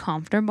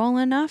comfortable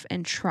enough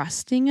and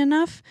trusting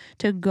enough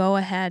to go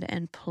ahead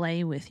and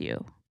play with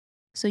you.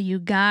 So you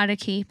gotta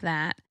keep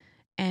that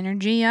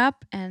energy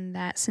up and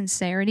that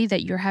sincerity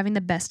that you're having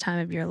the best time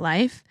of your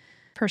life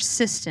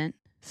persistent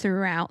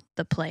throughout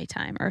the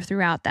playtime or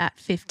throughout that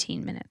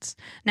 15 minutes.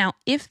 Now,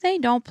 if they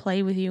don't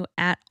play with you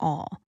at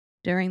all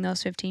during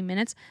those 15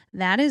 minutes,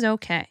 that is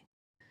okay.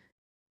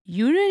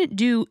 You didn't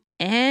do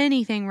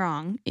anything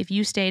wrong if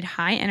you stayed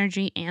high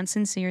energy and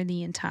sincere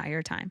the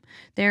entire time.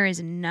 There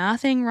is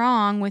nothing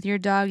wrong with your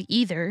dog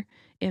either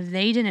if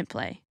they didn't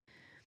play.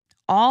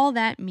 All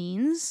that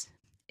means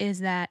is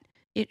that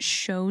it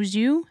shows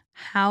you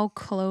how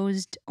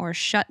closed or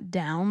shut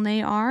down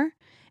they are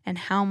and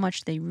how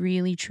much they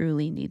really,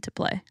 truly need to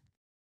play.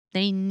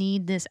 They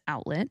need this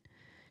outlet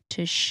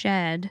to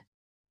shed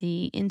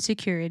the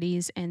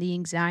insecurities and the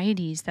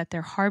anxieties that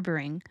they're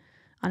harboring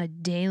on a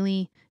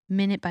daily,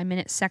 minute by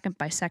minute, second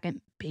by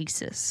second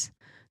basis.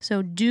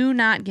 So do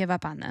not give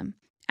up on them.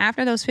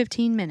 After those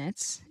 15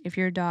 minutes, if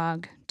your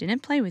dog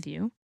didn't play with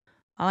you,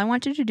 all I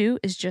want you to do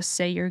is just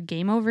say your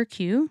game over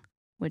cue,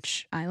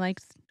 which I like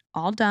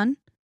all done,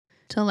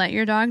 to let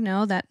your dog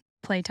know that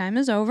playtime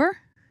is over.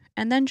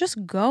 And then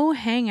just go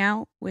hang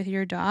out with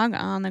your dog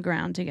on the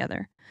ground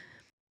together.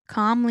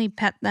 Calmly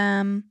pet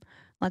them.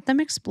 Let them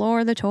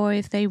explore the toy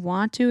if they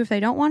want to. If they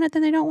don't want it,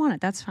 then they don't want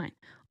it. That's fine.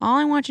 All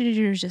I want you to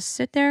do is just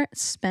sit there,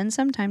 spend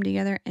some time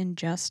together, and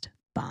just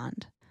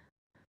bond.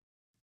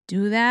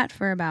 Do that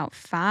for about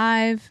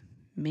 5,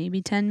 maybe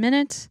 10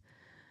 minutes.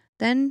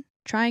 Then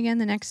try again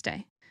the next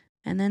day.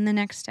 And then the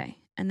next day.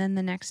 And then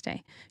the next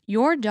day.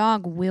 Your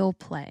dog will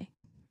play.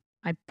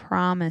 I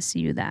promise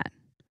you that.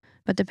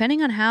 But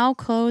depending on how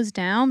closed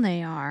down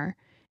they are,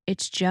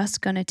 it's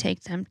just going to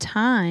take them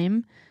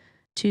time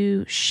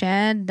to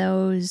shed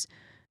those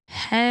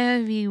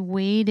heavy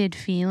weighted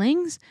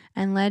feelings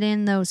and let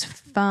in those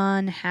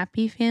fun,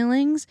 happy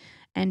feelings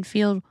and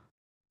feel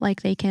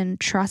like they can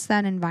trust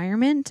that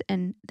environment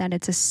and that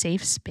it's a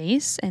safe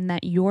space and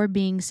that you're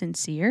being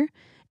sincere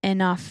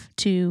enough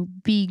to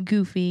be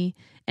goofy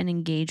and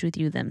engage with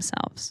you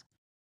themselves.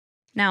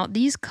 Now,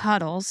 these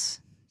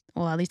cuddles,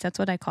 well, at least that's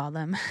what I call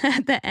them,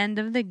 at the end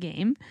of the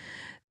game,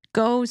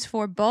 goes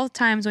for both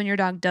times when your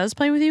dog does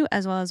play with you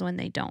as well as when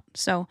they don't.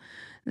 So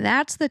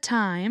that's the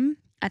time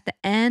at the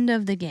end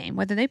of the game,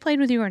 whether they played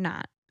with you or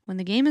not, when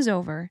the game is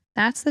over,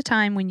 that's the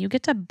time when you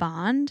get to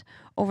bond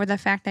over the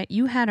fact that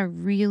you had a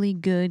really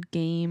good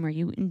game or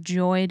you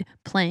enjoyed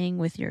playing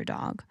with your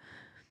dog.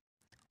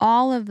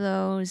 All of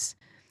those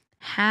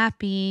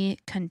happy,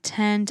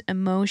 content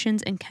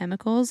emotions and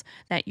chemicals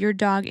that your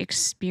dog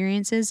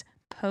experiences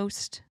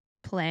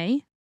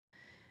post-play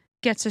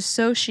gets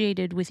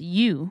associated with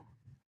you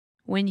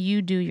when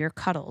you do your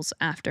cuddles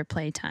after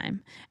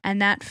playtime,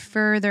 and that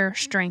further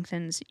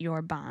strengthens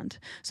your bond.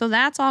 So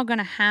that's all going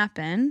to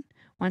happen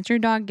once your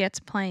dog gets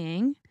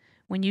playing.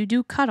 When you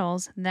do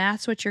cuddles,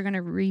 that's what you're going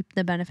to reap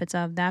the benefits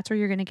of. That's where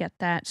you're going to get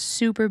that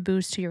super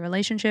boost to your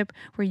relationship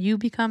where you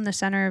become the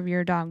center of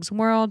your dog's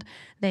world.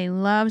 They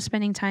love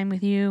spending time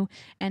with you,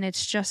 and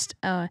it's just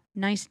a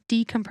nice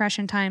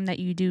decompression time that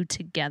you do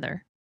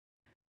together.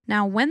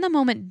 Now, when the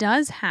moment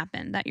does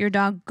happen that your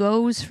dog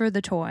goes for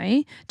the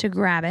toy to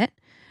grab it,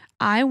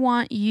 I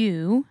want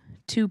you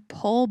to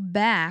pull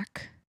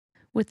back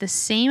with the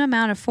same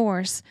amount of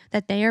force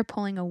that they are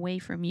pulling away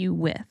from you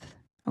with,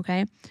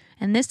 okay?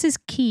 And this is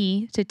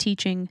key to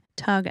teaching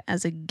tug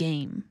as a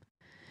game.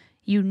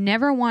 You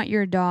never want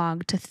your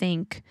dog to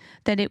think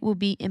that it will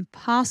be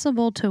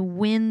impossible to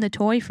win the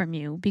toy from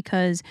you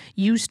because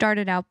you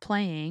started out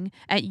playing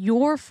at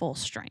your full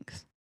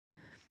strength.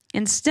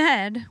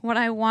 Instead, what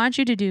I want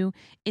you to do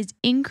is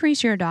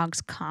increase your dog's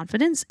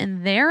confidence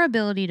in their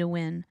ability to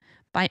win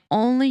by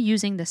only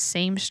using the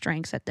same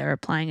strengths that they're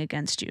applying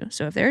against you.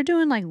 So if they're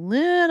doing like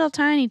little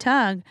tiny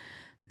tug,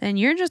 then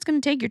you're just going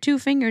to take your 2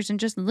 fingers and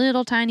just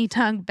little tiny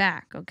tug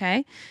back,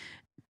 okay?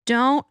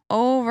 Don't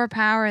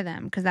overpower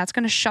them, because that's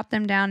going to shut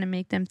them down and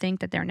make them think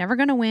that they're never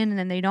going to win, and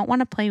then they don't want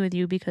to play with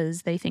you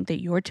because they think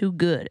that you're too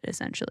good,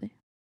 essentially.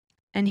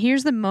 And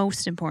here's the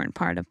most important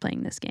part of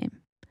playing this game.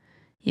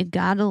 You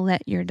got to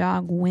let your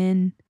dog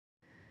win.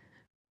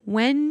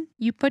 When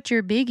you put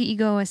your big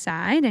ego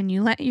aside and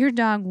you let your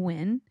dog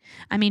win,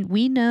 I mean,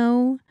 we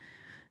know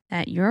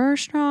that you're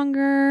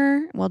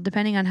stronger. Well,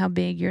 depending on how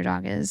big your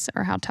dog is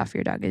or how tough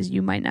your dog is,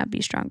 you might not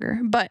be stronger.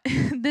 But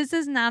this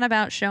is not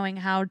about showing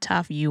how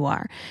tough you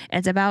are.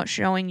 It's about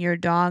showing your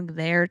dog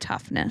their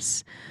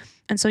toughness.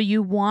 And so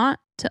you want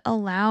to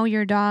allow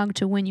your dog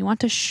to win. You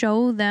want to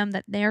show them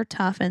that they're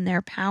tough and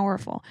they're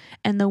powerful.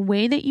 And the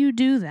way that you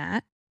do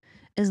that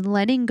is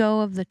letting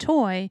go of the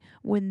toy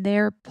when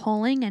they're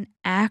pulling and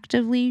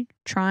actively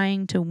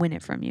trying to win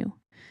it from you.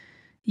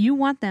 You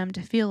want them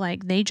to feel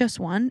like they just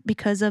won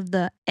because of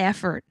the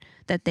effort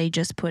that they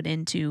just put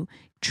into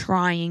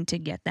trying to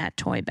get that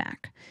toy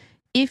back.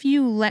 If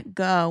you let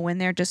go when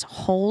they're just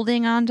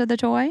holding onto the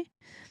toy,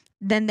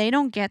 then they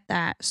don't get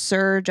that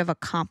surge of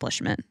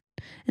accomplishment.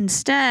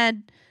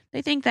 Instead,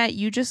 they think that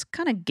you just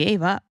kind of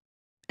gave up.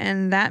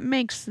 And that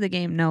makes the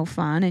game no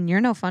fun, and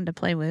you're no fun to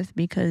play with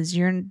because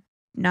you're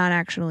not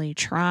actually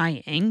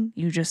trying.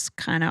 You just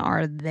kind of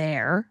are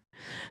there.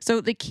 So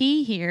the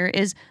key here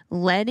is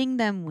letting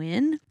them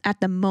win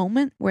at the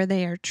moment where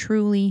they are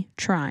truly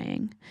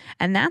trying.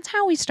 And that's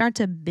how we start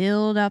to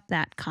build up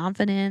that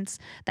confidence,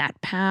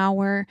 that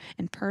power,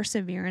 and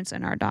perseverance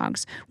in our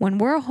dogs. When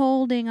we're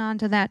holding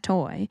onto that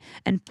toy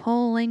and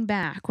pulling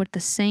back with the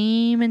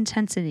same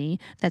intensity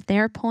that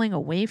they're pulling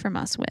away from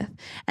us with,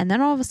 and then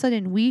all of a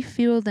sudden we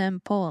feel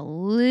them pull a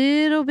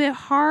little bit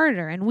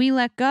harder and we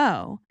let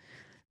go,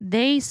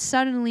 they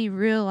suddenly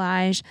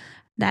realize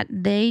that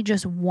they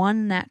just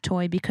won that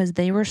toy because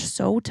they were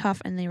so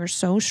tough and they were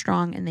so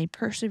strong and they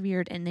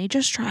persevered and they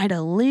just tried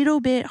a little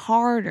bit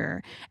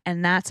harder,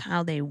 and that's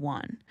how they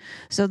won.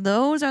 So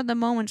those are the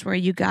moments where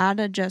you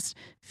gotta just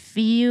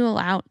feel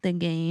out the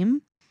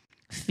game,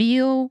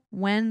 feel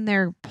when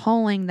they're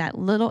pulling that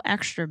little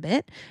extra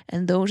bit,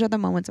 and those are the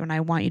moments when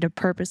I want you to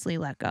purposely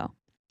let go.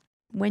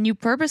 When you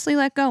purposely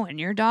let go and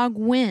your dog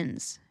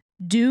wins,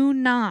 do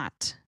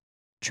not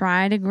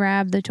try to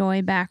grab the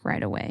toy back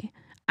right away.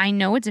 I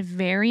know it's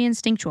very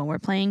instinctual. We're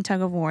playing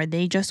tug of war.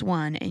 They just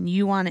won, and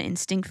you want to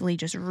instinctively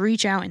just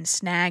reach out and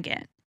snag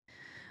it.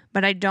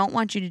 But I don't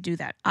want you to do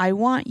that. I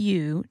want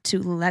you to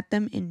let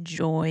them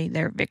enjoy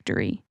their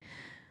victory.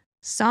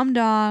 Some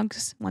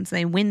dogs, once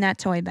they win that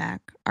toy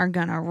back, are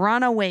going to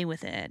run away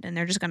with it, and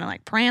they're just going to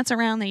like prance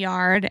around the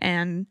yard,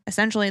 and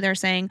essentially they're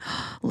saying,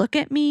 look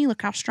at me,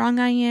 look how strong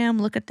I am,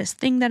 look at this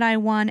thing that I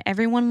won,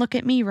 everyone look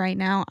at me right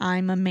now,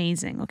 I'm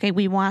amazing. Okay,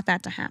 we want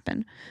that to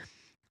happen.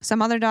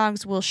 Some other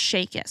dogs will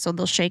shake it, so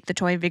they'll shake the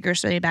toy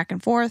vigorously back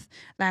and forth.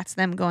 That's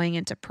them going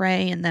into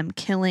prey and them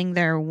killing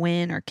their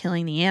win or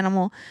killing the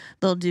animal.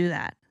 They'll do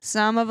that.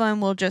 Some of them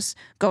will just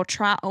go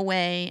trot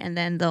away, and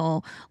then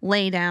they'll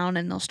lay down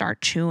and they'll start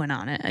chewing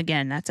on it.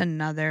 Again, that's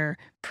another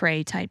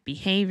prey type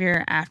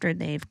behavior. After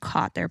they've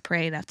caught their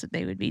prey, that's what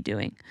they would be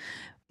doing.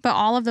 But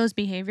all of those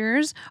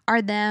behaviors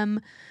are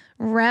them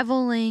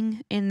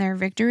reveling in their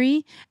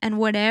victory, and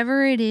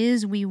whatever it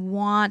is, we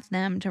want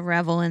them to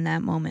revel in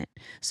that moment.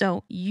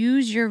 So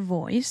use your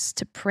voice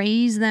to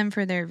praise them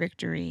for their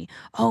victory.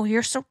 Oh,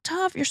 you're so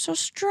tough. You're so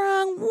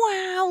strong.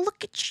 Wow,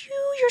 look at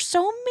you. You're so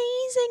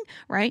amazing,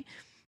 right?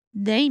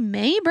 They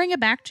may bring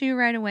it back to you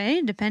right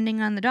away, depending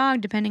on the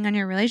dog, depending on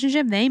your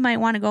relationship. They might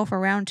want to go for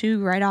round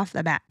 2 right off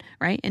the bat,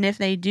 right? And if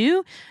they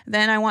do,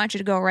 then I want you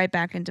to go right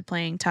back into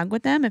playing tug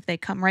with them if they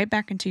come right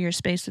back into your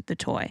space with the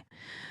toy.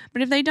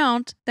 But if they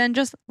don't, then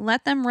just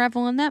let them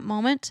revel in that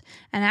moment.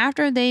 And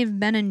after they've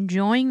been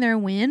enjoying their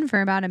win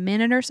for about a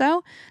minute or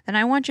so, then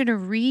I want you to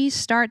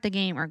restart the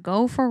game or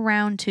go for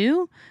round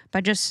 2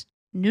 by just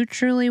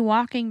neutrally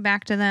walking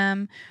back to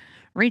them,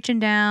 reaching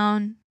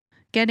down,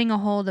 getting a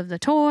hold of the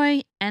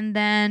toy, and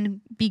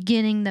then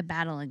beginning the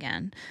battle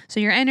again. So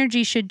your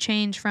energy should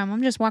change from,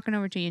 I'm just walking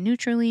over to you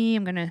neutrally,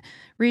 I'm going to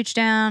reach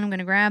down, I'm going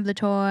to grab the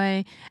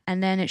toy,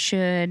 and then it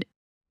should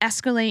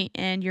escalate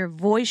and your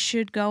voice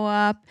should go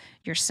up,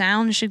 your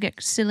sound should get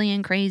silly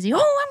and crazy. Oh,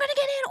 I'm going to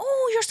get in.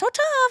 Oh, you're so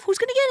tough. Who's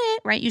going to get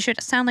it? Right? You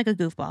should sound like a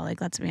goofball.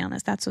 Like, let's be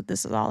honest. That's what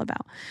this is all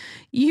about.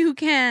 You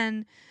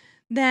can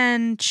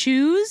then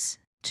choose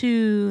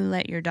to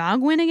let your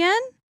dog win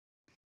again,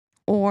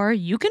 or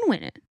you can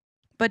win it.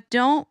 But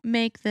don't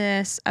make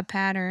this a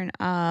pattern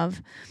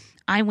of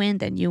I win,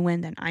 then you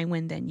win, then I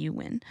win, then you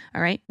win.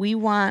 All right? We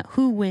want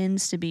who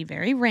wins to be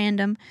very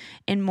random.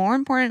 And more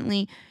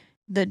importantly,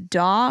 the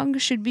dog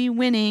should be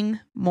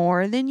winning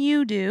more than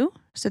you do,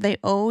 so they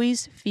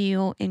always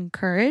feel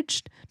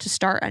encouraged to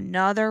start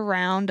another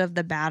round of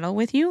the battle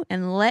with you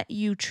and let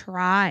you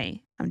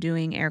try. I'm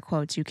doing air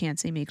quotes. You can't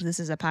see me because this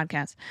is a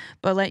podcast,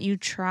 but let you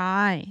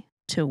try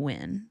to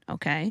win,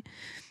 okay?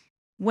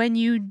 When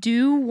you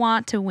do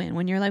want to win,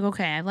 when you're like,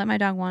 okay, I've let my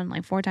dog win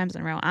like 4 times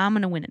in a row, I'm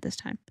going to win it this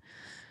time.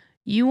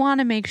 You want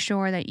to make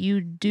sure that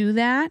you do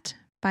that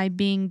by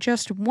being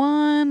just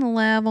one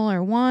level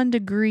or 1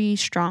 degree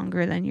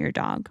stronger than your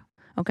dog.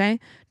 Okay?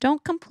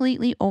 Don't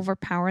completely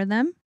overpower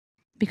them,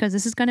 because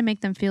this is going to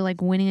make them feel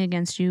like winning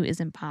against you is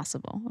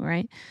impossible,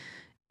 right?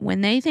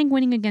 When they think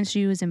winning against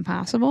you is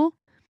impossible,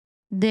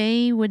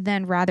 they would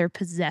then rather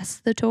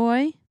possess the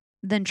toy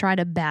than try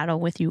to battle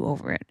with you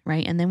over it,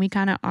 right? And then we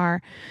kind of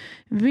are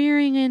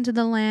veering into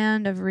the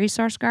land of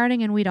resource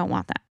guarding, and we don't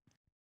want that.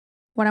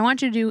 What I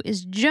want you to do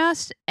is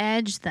just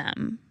edge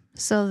them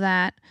so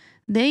that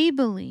they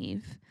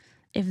believe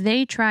if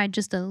they tried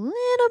just a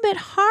little bit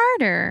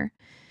harder,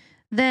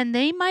 then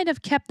they might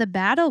have kept the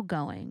battle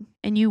going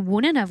and you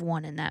wouldn't have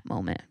won in that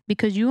moment,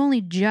 because you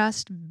only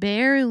just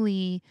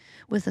barely,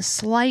 with a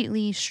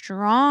slightly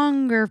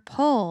stronger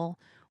pull,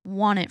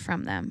 won it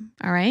from them.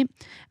 All right.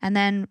 And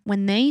then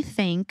when they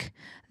think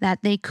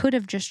that they could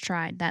have just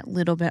tried that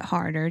little bit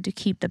harder to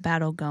keep the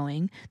battle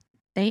going,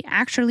 they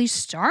actually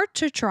start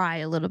to try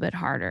a little bit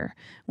harder.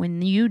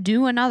 When you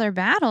do another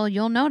battle,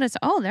 you'll notice,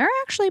 oh, they're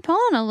actually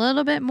pulling a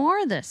little bit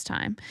more this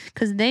time,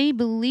 because they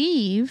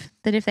believe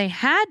that if they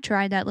had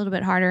tried that little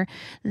bit harder,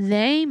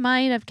 they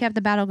might have kept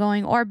the battle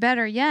going, or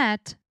better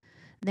yet,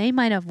 they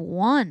might have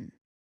won,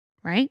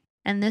 right?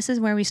 And this is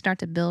where we start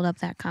to build up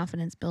that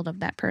confidence, build up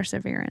that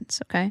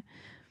perseverance, okay?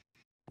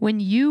 When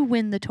you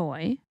win the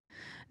toy,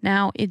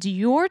 now it's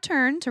your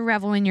turn to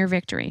revel in your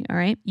victory, all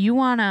right? You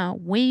want to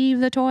wave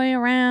the toy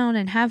around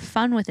and have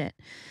fun with it,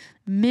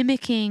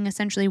 mimicking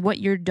essentially what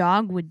your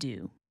dog would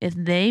do if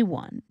they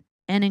won,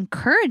 and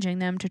encouraging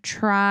them to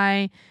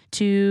try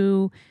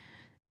to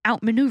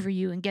outmaneuver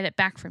you and get it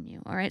back from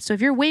you, all right? So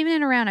if you're waving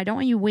it around, I don't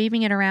want you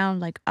waving it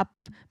around like up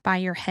by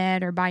your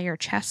head or by your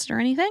chest or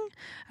anything.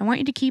 I want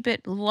you to keep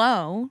it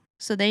low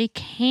so they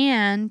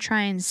can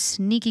try and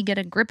sneaky get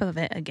a grip of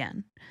it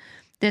again.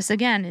 This,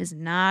 again, is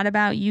not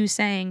about you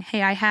saying,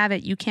 hey, I have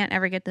it, you can't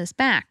ever get this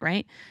back,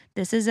 right?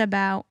 This is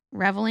about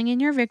reveling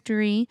in your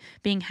victory,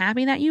 being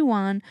happy that you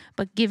won,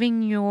 but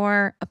giving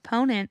your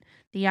opponent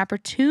the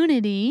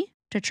opportunity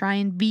to try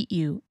and beat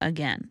you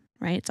again,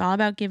 right? It's all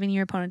about giving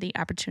your opponent the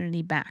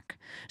opportunity back.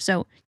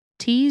 So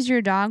tease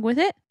your dog with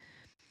it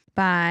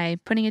by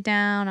putting it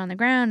down on the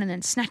ground and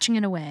then snatching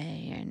it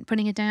away, and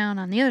putting it down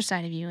on the other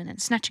side of you and then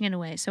snatching it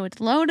away. So it's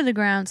low to the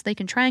ground so they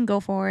can try and go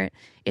for it.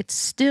 It's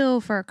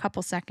still for a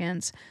couple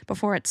seconds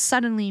before it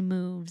suddenly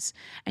moves.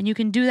 And you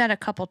can do that a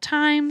couple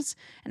times.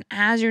 And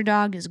as your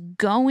dog is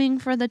going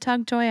for the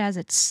tug toy, as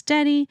it's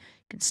steady,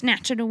 you can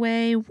snatch it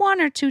away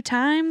 1 or 2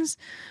 times.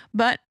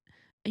 But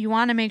you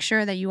want to make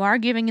sure that you are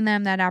giving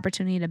them that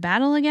opportunity to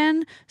battle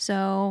again.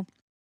 So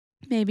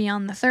maybe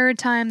on the 3rd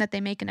time that they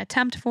make an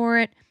attempt for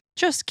it,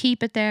 just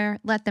keep it there,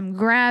 let them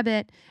grab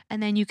it,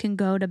 and then you can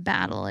go to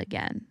battle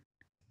again.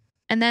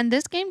 And then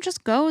this game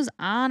just goes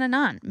on and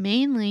on.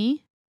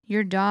 Mainly,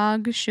 your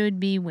dog should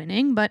be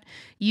winning, but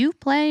you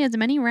play as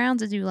many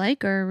rounds as you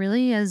like, or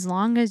really as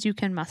long as you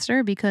can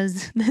muster,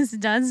 because this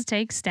does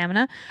take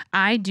stamina.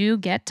 I do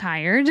get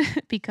tired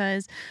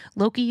because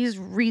Loki is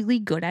really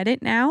good at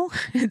it now.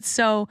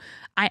 So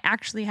I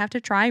actually have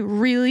to try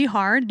really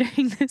hard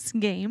during this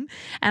game,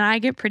 and I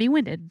get pretty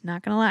winded,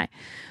 not gonna lie.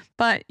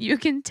 But you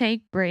can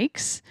take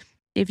breaks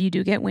if you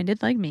do get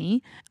winded like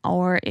me,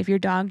 or if your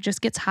dog just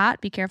gets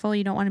hot. Be careful,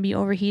 you don't want to be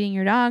overheating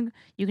your dog.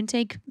 You can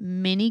take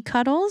mini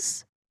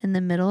cuddles in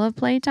the middle of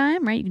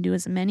playtime, right? You can do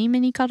as many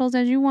mini cuddles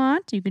as you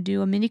want. You could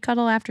do a mini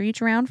cuddle after each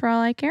round for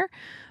all I care.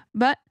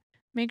 But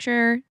make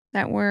sure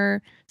that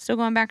we're still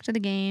going back to the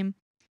game,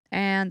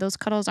 and those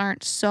cuddles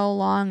aren't so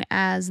long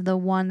as the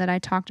one that I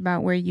talked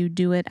about where you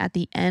do it at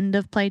the end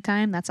of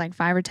playtime. That's like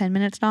 5 or 10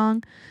 minutes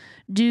long.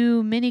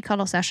 Do mini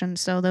cuddle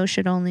sessions, so those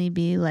should only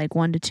be like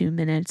 1 to 2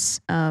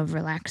 minutes of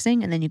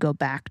relaxing, and then you go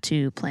back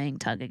to playing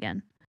tug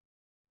again.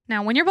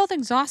 Now, when you're both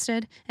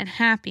exhausted and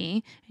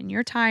happy, and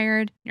you're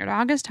tired, your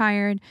dog is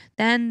tired,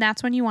 then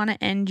that's when you want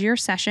to end your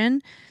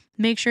session.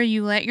 Make sure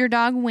you let your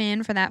dog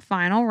win for that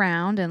final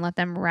round and let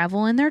them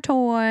revel in their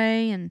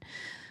toy. And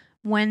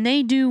when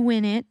they do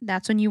win it,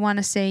 that's when you want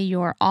to say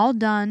you're all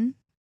done.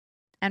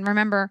 And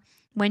remember,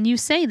 when you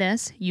say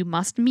this, you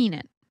must mean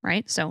it.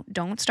 Right? So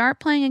don't start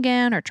playing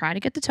again or try to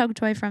get the tug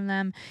toy from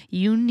them.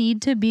 You need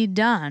to be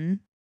done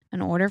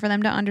in order for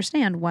them to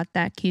understand what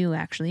that cue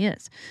actually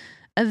is.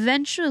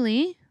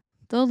 Eventually,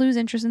 they'll lose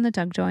interest in the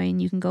tug toy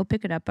and you can go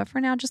pick it up. But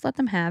for now, just let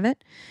them have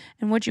it.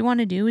 And what you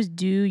want to do is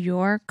do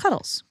your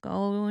cuddles.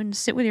 Go and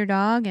sit with your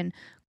dog and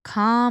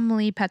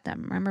calmly pet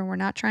them. Remember, we're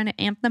not trying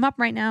to amp them up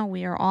right now.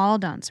 We are all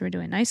done. So we're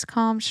doing nice,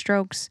 calm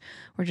strokes.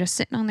 We're just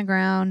sitting on the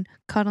ground,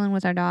 cuddling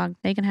with our dog.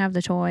 They can have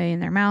the toy in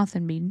their mouth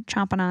and be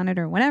chomping on it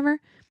or whatever.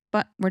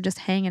 But we're just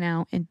hanging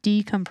out and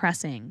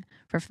decompressing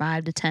for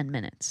 5 to 10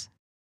 minutes.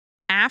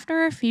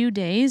 After a few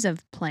days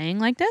of playing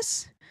like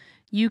this,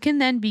 you can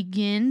then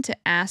begin to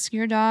ask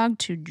your dog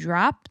to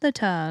drop the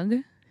tug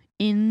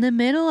in the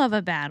middle of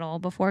a battle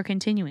before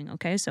continuing.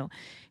 Okay, so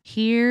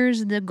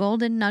here's the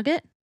golden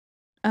nugget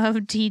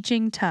of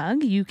teaching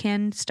tug. You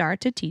can start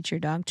to teach your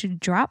dog to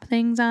drop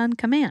things on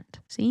command.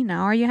 See,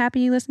 now are you happy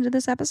you listened to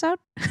this episode?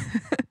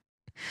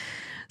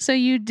 So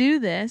you do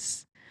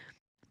this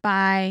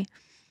by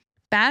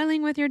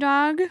battling with your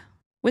dog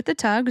with the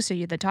tug. So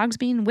the tug's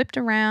being whipped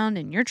around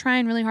and you're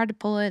trying really hard to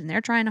pull it and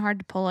they're trying hard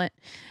to pull it.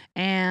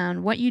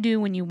 And what you do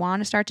when you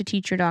want to start to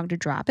teach your dog to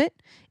drop it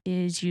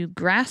is you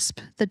grasp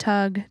the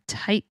tug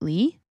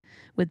tightly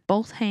with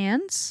both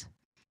hands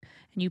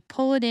and you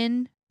pull it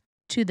in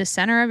to the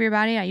center of your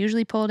body. I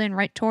usually pull it in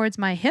right towards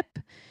my hip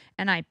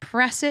and I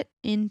press it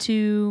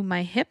into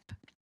my hip.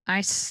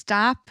 I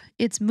stop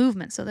its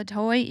movement. So the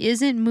toy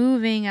isn't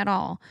moving at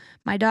all.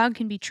 My dog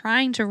can be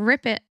trying to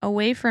rip it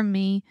away from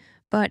me,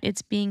 but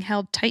it's being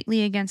held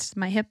tightly against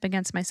my hip,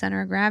 against my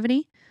center of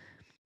gravity.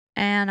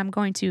 And I'm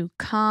going to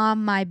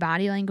calm my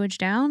body language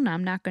down.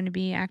 I'm not going to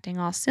be acting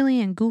all silly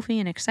and goofy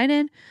and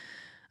excited.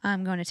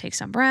 I'm going to take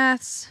some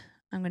breaths.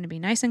 I'm going to be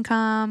nice and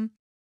calm.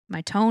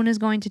 My tone is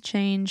going to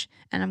change.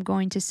 And I'm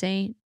going to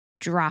say,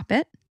 drop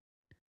it.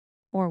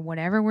 Or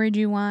whatever word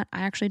you want.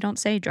 I actually don't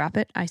say drop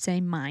it. I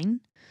say mine.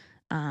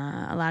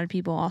 A lot of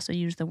people also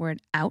use the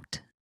word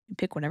out. You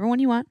pick whatever one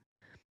you want.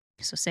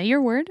 So say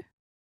your word.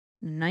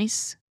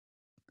 Nice,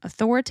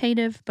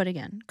 authoritative, but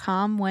again,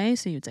 calm way.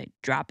 So you'd say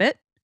drop it.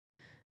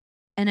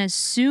 And as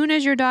soon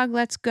as your dog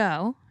lets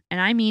go,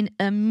 and I mean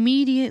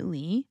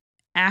immediately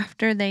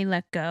after they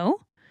let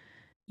go,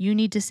 you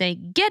need to say,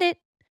 get it,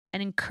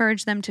 and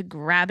encourage them to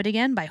grab it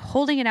again by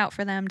holding it out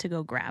for them to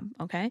go grab,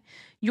 okay?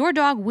 Your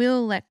dog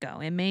will let go.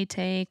 It may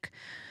take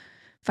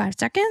 5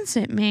 seconds.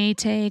 It may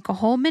take a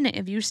whole minute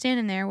if you're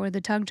standing there where the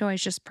tug toy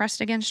is just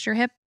pressed against your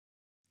hip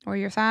or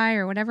your thigh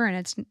or whatever, and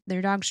it's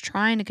their dog's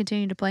trying to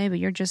continue to play, but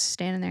you're just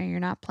standing there, you're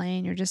not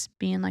playing, you're just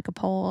being like a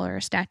pole or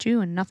a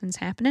statue and nothing's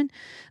happening.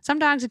 Some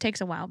dogs, it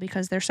takes a while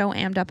because they're so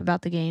amped up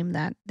about the game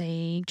that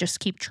they just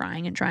keep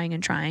trying and trying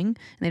and trying, and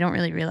they don't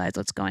really realize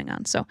what's going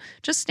on. So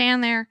just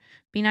stand there,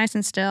 be nice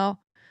and still.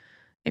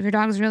 If your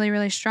dog's really,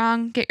 really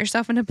strong, get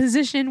yourself in a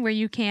position where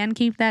you can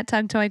keep that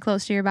tug toy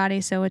close to your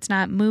body so it's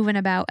not moving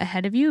about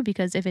ahead of you,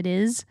 because if it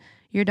is,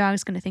 your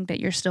dog's going to think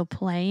that you're still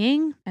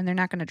playing and they're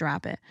not going to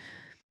drop it.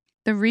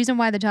 The reason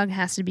why the tug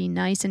has to be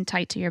nice and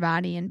tight to your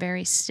body and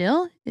very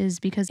still is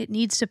because it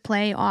needs to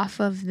play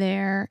off of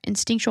their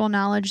instinctual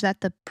knowledge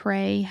that the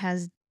prey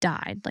has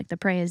died. Like the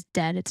prey is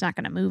dead. It's not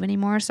going to move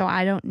anymore. So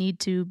I don't need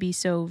to be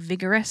so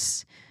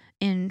vigorous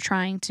in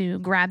trying to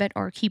grab it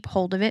or keep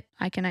hold of it.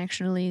 I can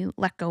actually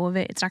let go of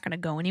it. It's not going to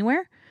go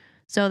anywhere.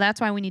 So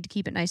that's why we need to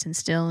keep it nice and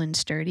still and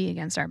sturdy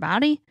against our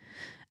body.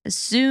 As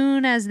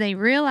soon as they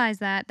realize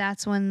that,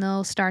 that's when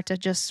they'll start to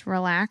just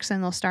relax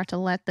and they'll start to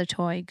let the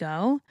toy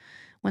go.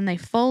 When they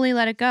fully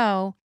let it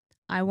go,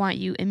 I want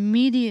you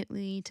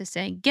immediately to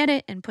say, get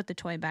it, and put the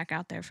toy back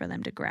out there for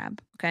them to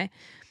grab, okay?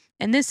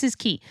 And this is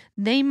key.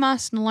 They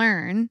must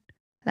learn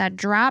that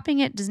dropping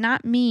it does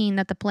not mean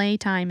that the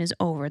playtime is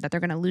over, that they're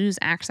going to lose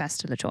access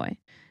to the toy.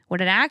 What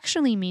it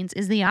actually means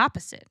is the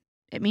opposite.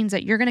 It means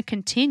that you're going to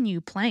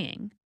continue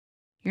playing.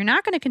 You're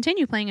not going to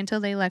continue playing until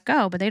they let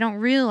go, but they don't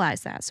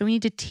realize that. So we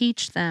need to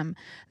teach them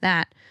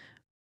that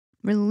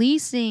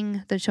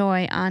releasing the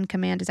toy on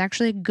command is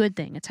actually a good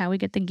thing. It's how we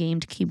get the game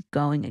to keep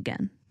going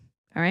again.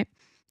 All right.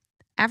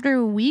 After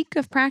a week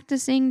of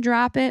practicing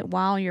drop it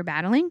while you're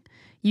battling,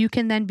 you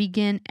can then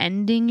begin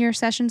ending your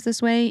sessions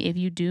this way if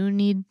you do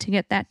need to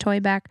get that toy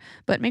back.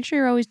 But make sure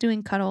you're always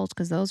doing cuddles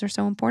because those are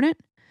so important.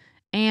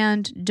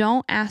 And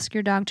don't ask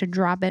your dog to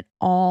drop it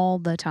all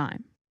the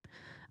time.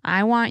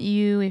 I want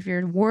you, if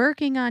you're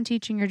working on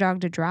teaching your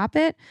dog to drop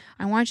it,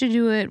 I want you to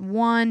do it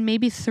 1,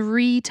 maybe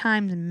 3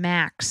 times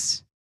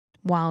max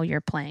while you're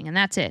playing. And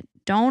that's it.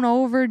 Don't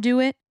overdo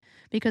it,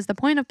 because the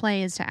point of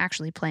play is to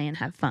actually play and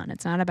have fun.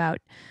 It's not about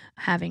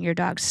having your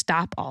dog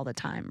stop all the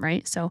time,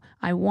 right? So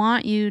I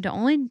want you to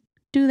only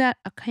do that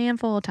a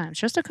handful of times,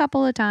 just a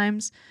couple of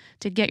times,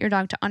 to get your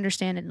dog to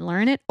understand and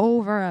learn it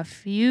over a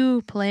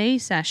few play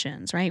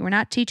sessions, right? We're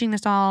not teaching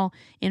this all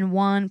in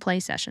one play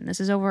session. This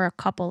is over a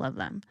couple of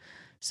them.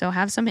 So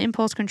have some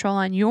impulse control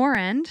on your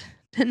end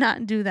to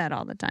not do that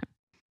all the time.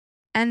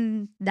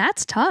 And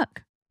that's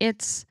tug.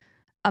 It's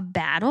a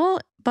battle,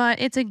 but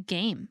it's a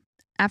game.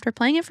 After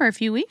playing it for a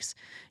few weeks,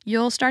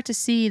 you'll start to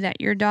see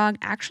that your dog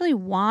actually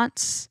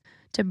wants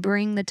to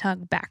bring the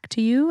tug back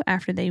to you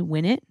after they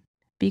win it,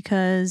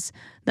 because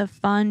the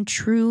fun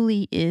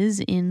truly is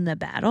in the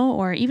battle.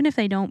 Or even if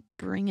they don't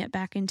bring it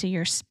back into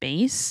your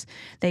space,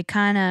 they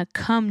kind of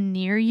come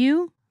near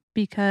you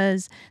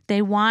because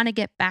they want to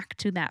get back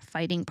to that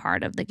fighting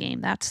part of the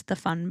game. That's the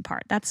fun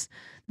part. That's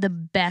the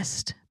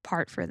best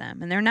part for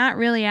them. And they're not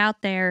really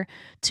out there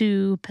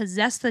to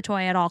possess the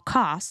toy at all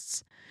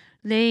costs.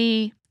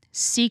 They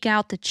seek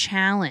out the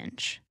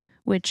challenge,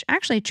 which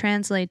actually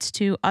translates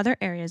to other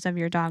areas of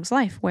your dog's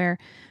life where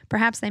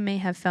perhaps they may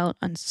have felt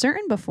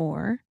uncertain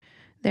before.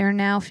 They're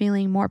now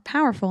feeling more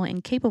powerful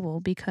and capable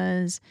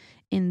because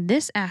in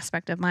this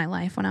aspect of my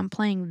life, when I'm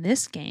playing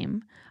this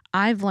game,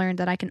 I've learned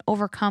that I can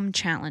overcome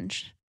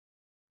challenge.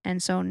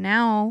 And so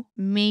now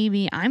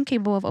maybe I'm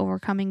capable of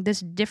overcoming this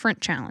different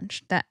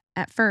challenge that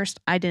at first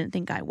I didn't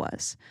think I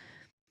was.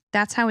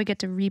 That's how we get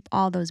to reap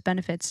all those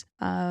benefits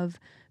of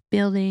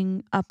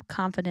building up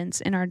confidence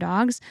in our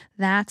dogs.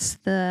 That's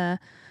the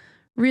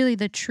really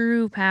the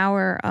true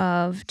power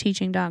of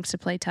teaching dogs to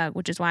play tug,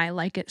 which is why I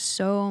like it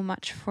so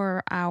much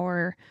for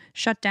our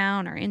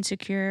shutdown or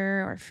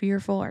insecure or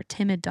fearful or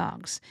timid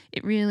dogs.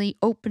 It really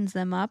opens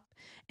them up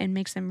and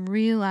makes them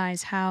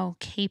realize how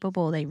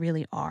capable they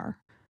really are.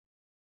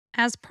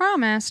 As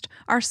promised,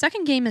 our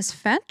second game is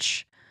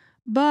fetch,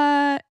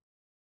 but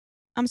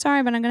I'm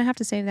sorry, but I'm going to have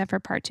to save that for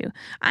part 2.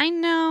 I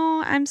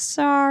know, I'm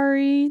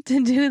sorry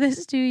to do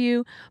this to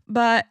you,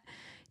 but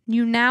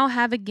you now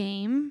have a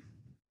game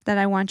that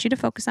I want you to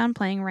focus on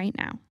playing right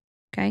now,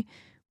 okay?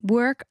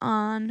 Work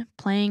on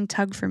playing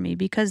tug for me,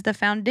 because the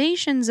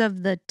foundations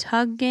of the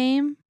tug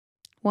game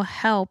will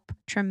help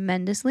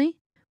tremendously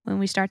when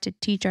we start to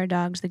teach our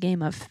dogs the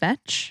game of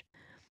fetch.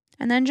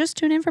 And then just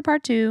tune in for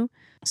part 2.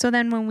 So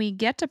then when we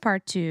get to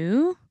part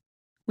 2,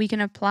 we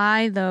can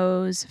apply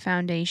those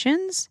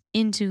foundations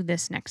into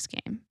this next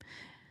game.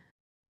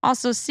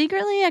 Also,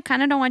 secretly, I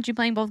kind of don't want you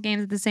playing both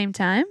games at the same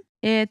time.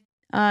 It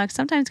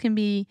sometimes can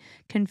be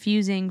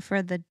confusing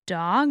for the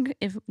dog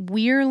if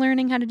we're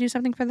learning how to do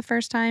something for the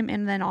first time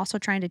and then also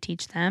trying to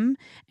teach them,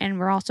 and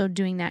we're also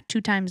doing that 2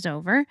 times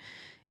over.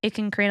 It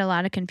can create a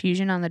lot of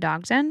confusion on the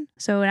dog's end.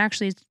 So it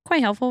actually is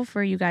quite helpful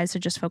for you guys to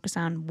just focus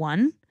on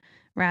one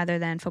rather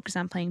than focus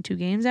on playing 2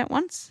 games at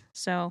once.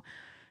 So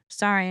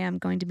sorry, I'm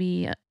going to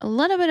be a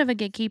little bit of a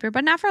gatekeeper,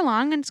 but not for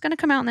long, and it's going to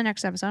come out in the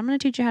next episode. I'm going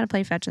to teach you how to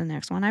play fetch in the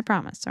next one, I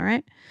promise, all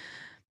right?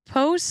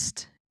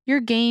 Post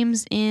your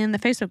games in the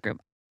Facebook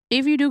group.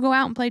 If you do go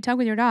out and play tug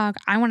with your dog,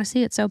 I want to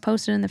see it, so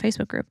post it in the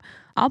Facebook group.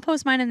 I'll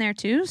post mine in there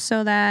too,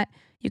 so that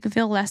you can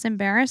feel less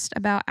embarrassed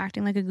about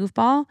acting like a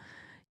goofball.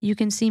 You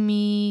can see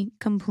me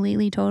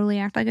completely, totally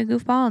act like a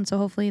goofball, and so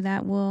hopefully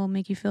that will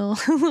make you feel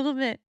a little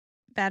bit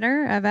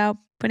better about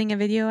putting a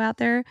video out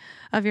there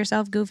of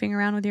yourself goofing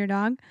around with your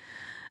dog.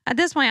 At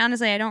this point,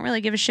 honestly, I don't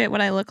really give a shit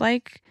what I look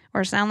like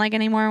or sound like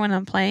anymore when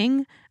I'm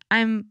playing.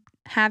 I'm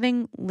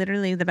having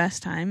literally the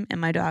best time,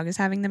 and my dog is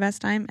having the best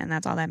time, and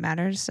that's all that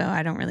matters. So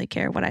I don't really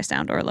care what I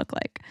sound or look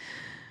like.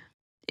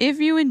 If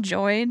you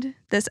enjoyed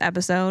this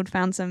episode,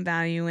 found some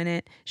value in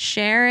it,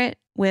 share it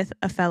with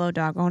a fellow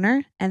dog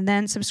owner, and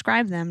then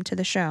subscribe them to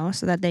the show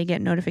so that they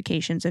get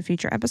notifications of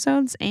future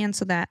episodes and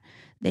so that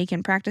they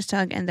can practice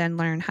tug and then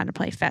learn how to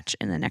play fetch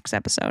in the next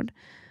episode.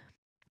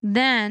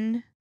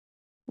 Then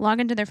log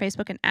into their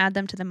Facebook and add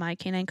them to the My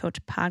Canine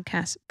Coach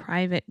podcast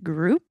private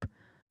group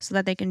so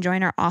that they can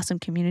join our awesome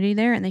community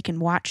there, and they can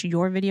watch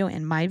your video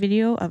and my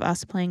video of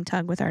us playing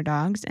tug with our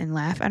dogs and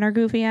laugh at our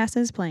goofy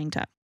asses playing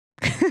tug.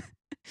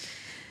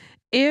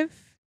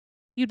 If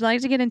you'd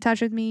like to get in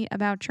touch with me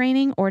about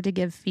training or to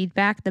give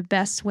feedback, the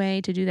best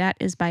way to do that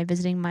is by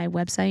visiting my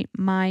website,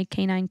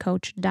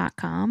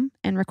 mycaninecoach.com,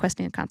 and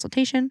requesting a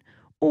consultation,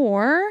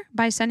 or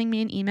by sending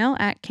me an email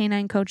at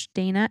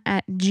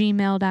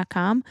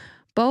caninecoachdana@gmail.com,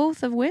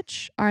 both of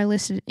which are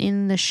listed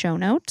in the show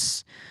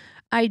notes.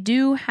 I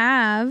do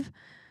have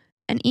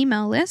an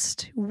email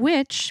list,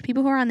 which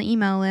people who are on the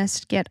email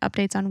list get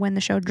updates on when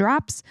the show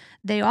drops.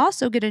 They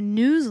also get a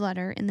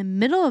newsletter in the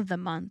middle of the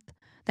month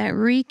that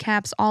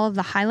recaps all of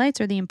the highlights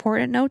or the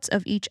important notes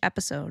of each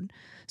episode,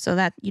 so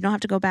that you don't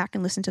have to go back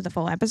and listen to the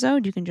full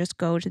episode. You can just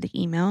go to the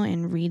email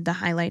and read the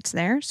highlights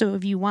there. So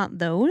if you want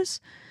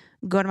those,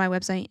 go to my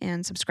website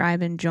and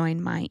subscribe and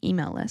join my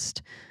email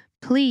list.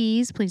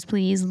 Please, please,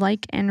 please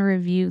like and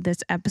review this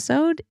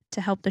episode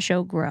to help the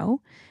show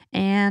grow.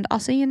 And I'll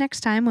see you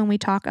next time when we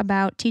talk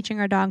about teaching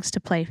our dogs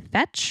to play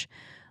fetch.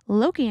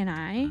 Loki and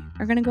I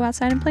are going to go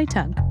outside and play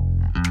tug.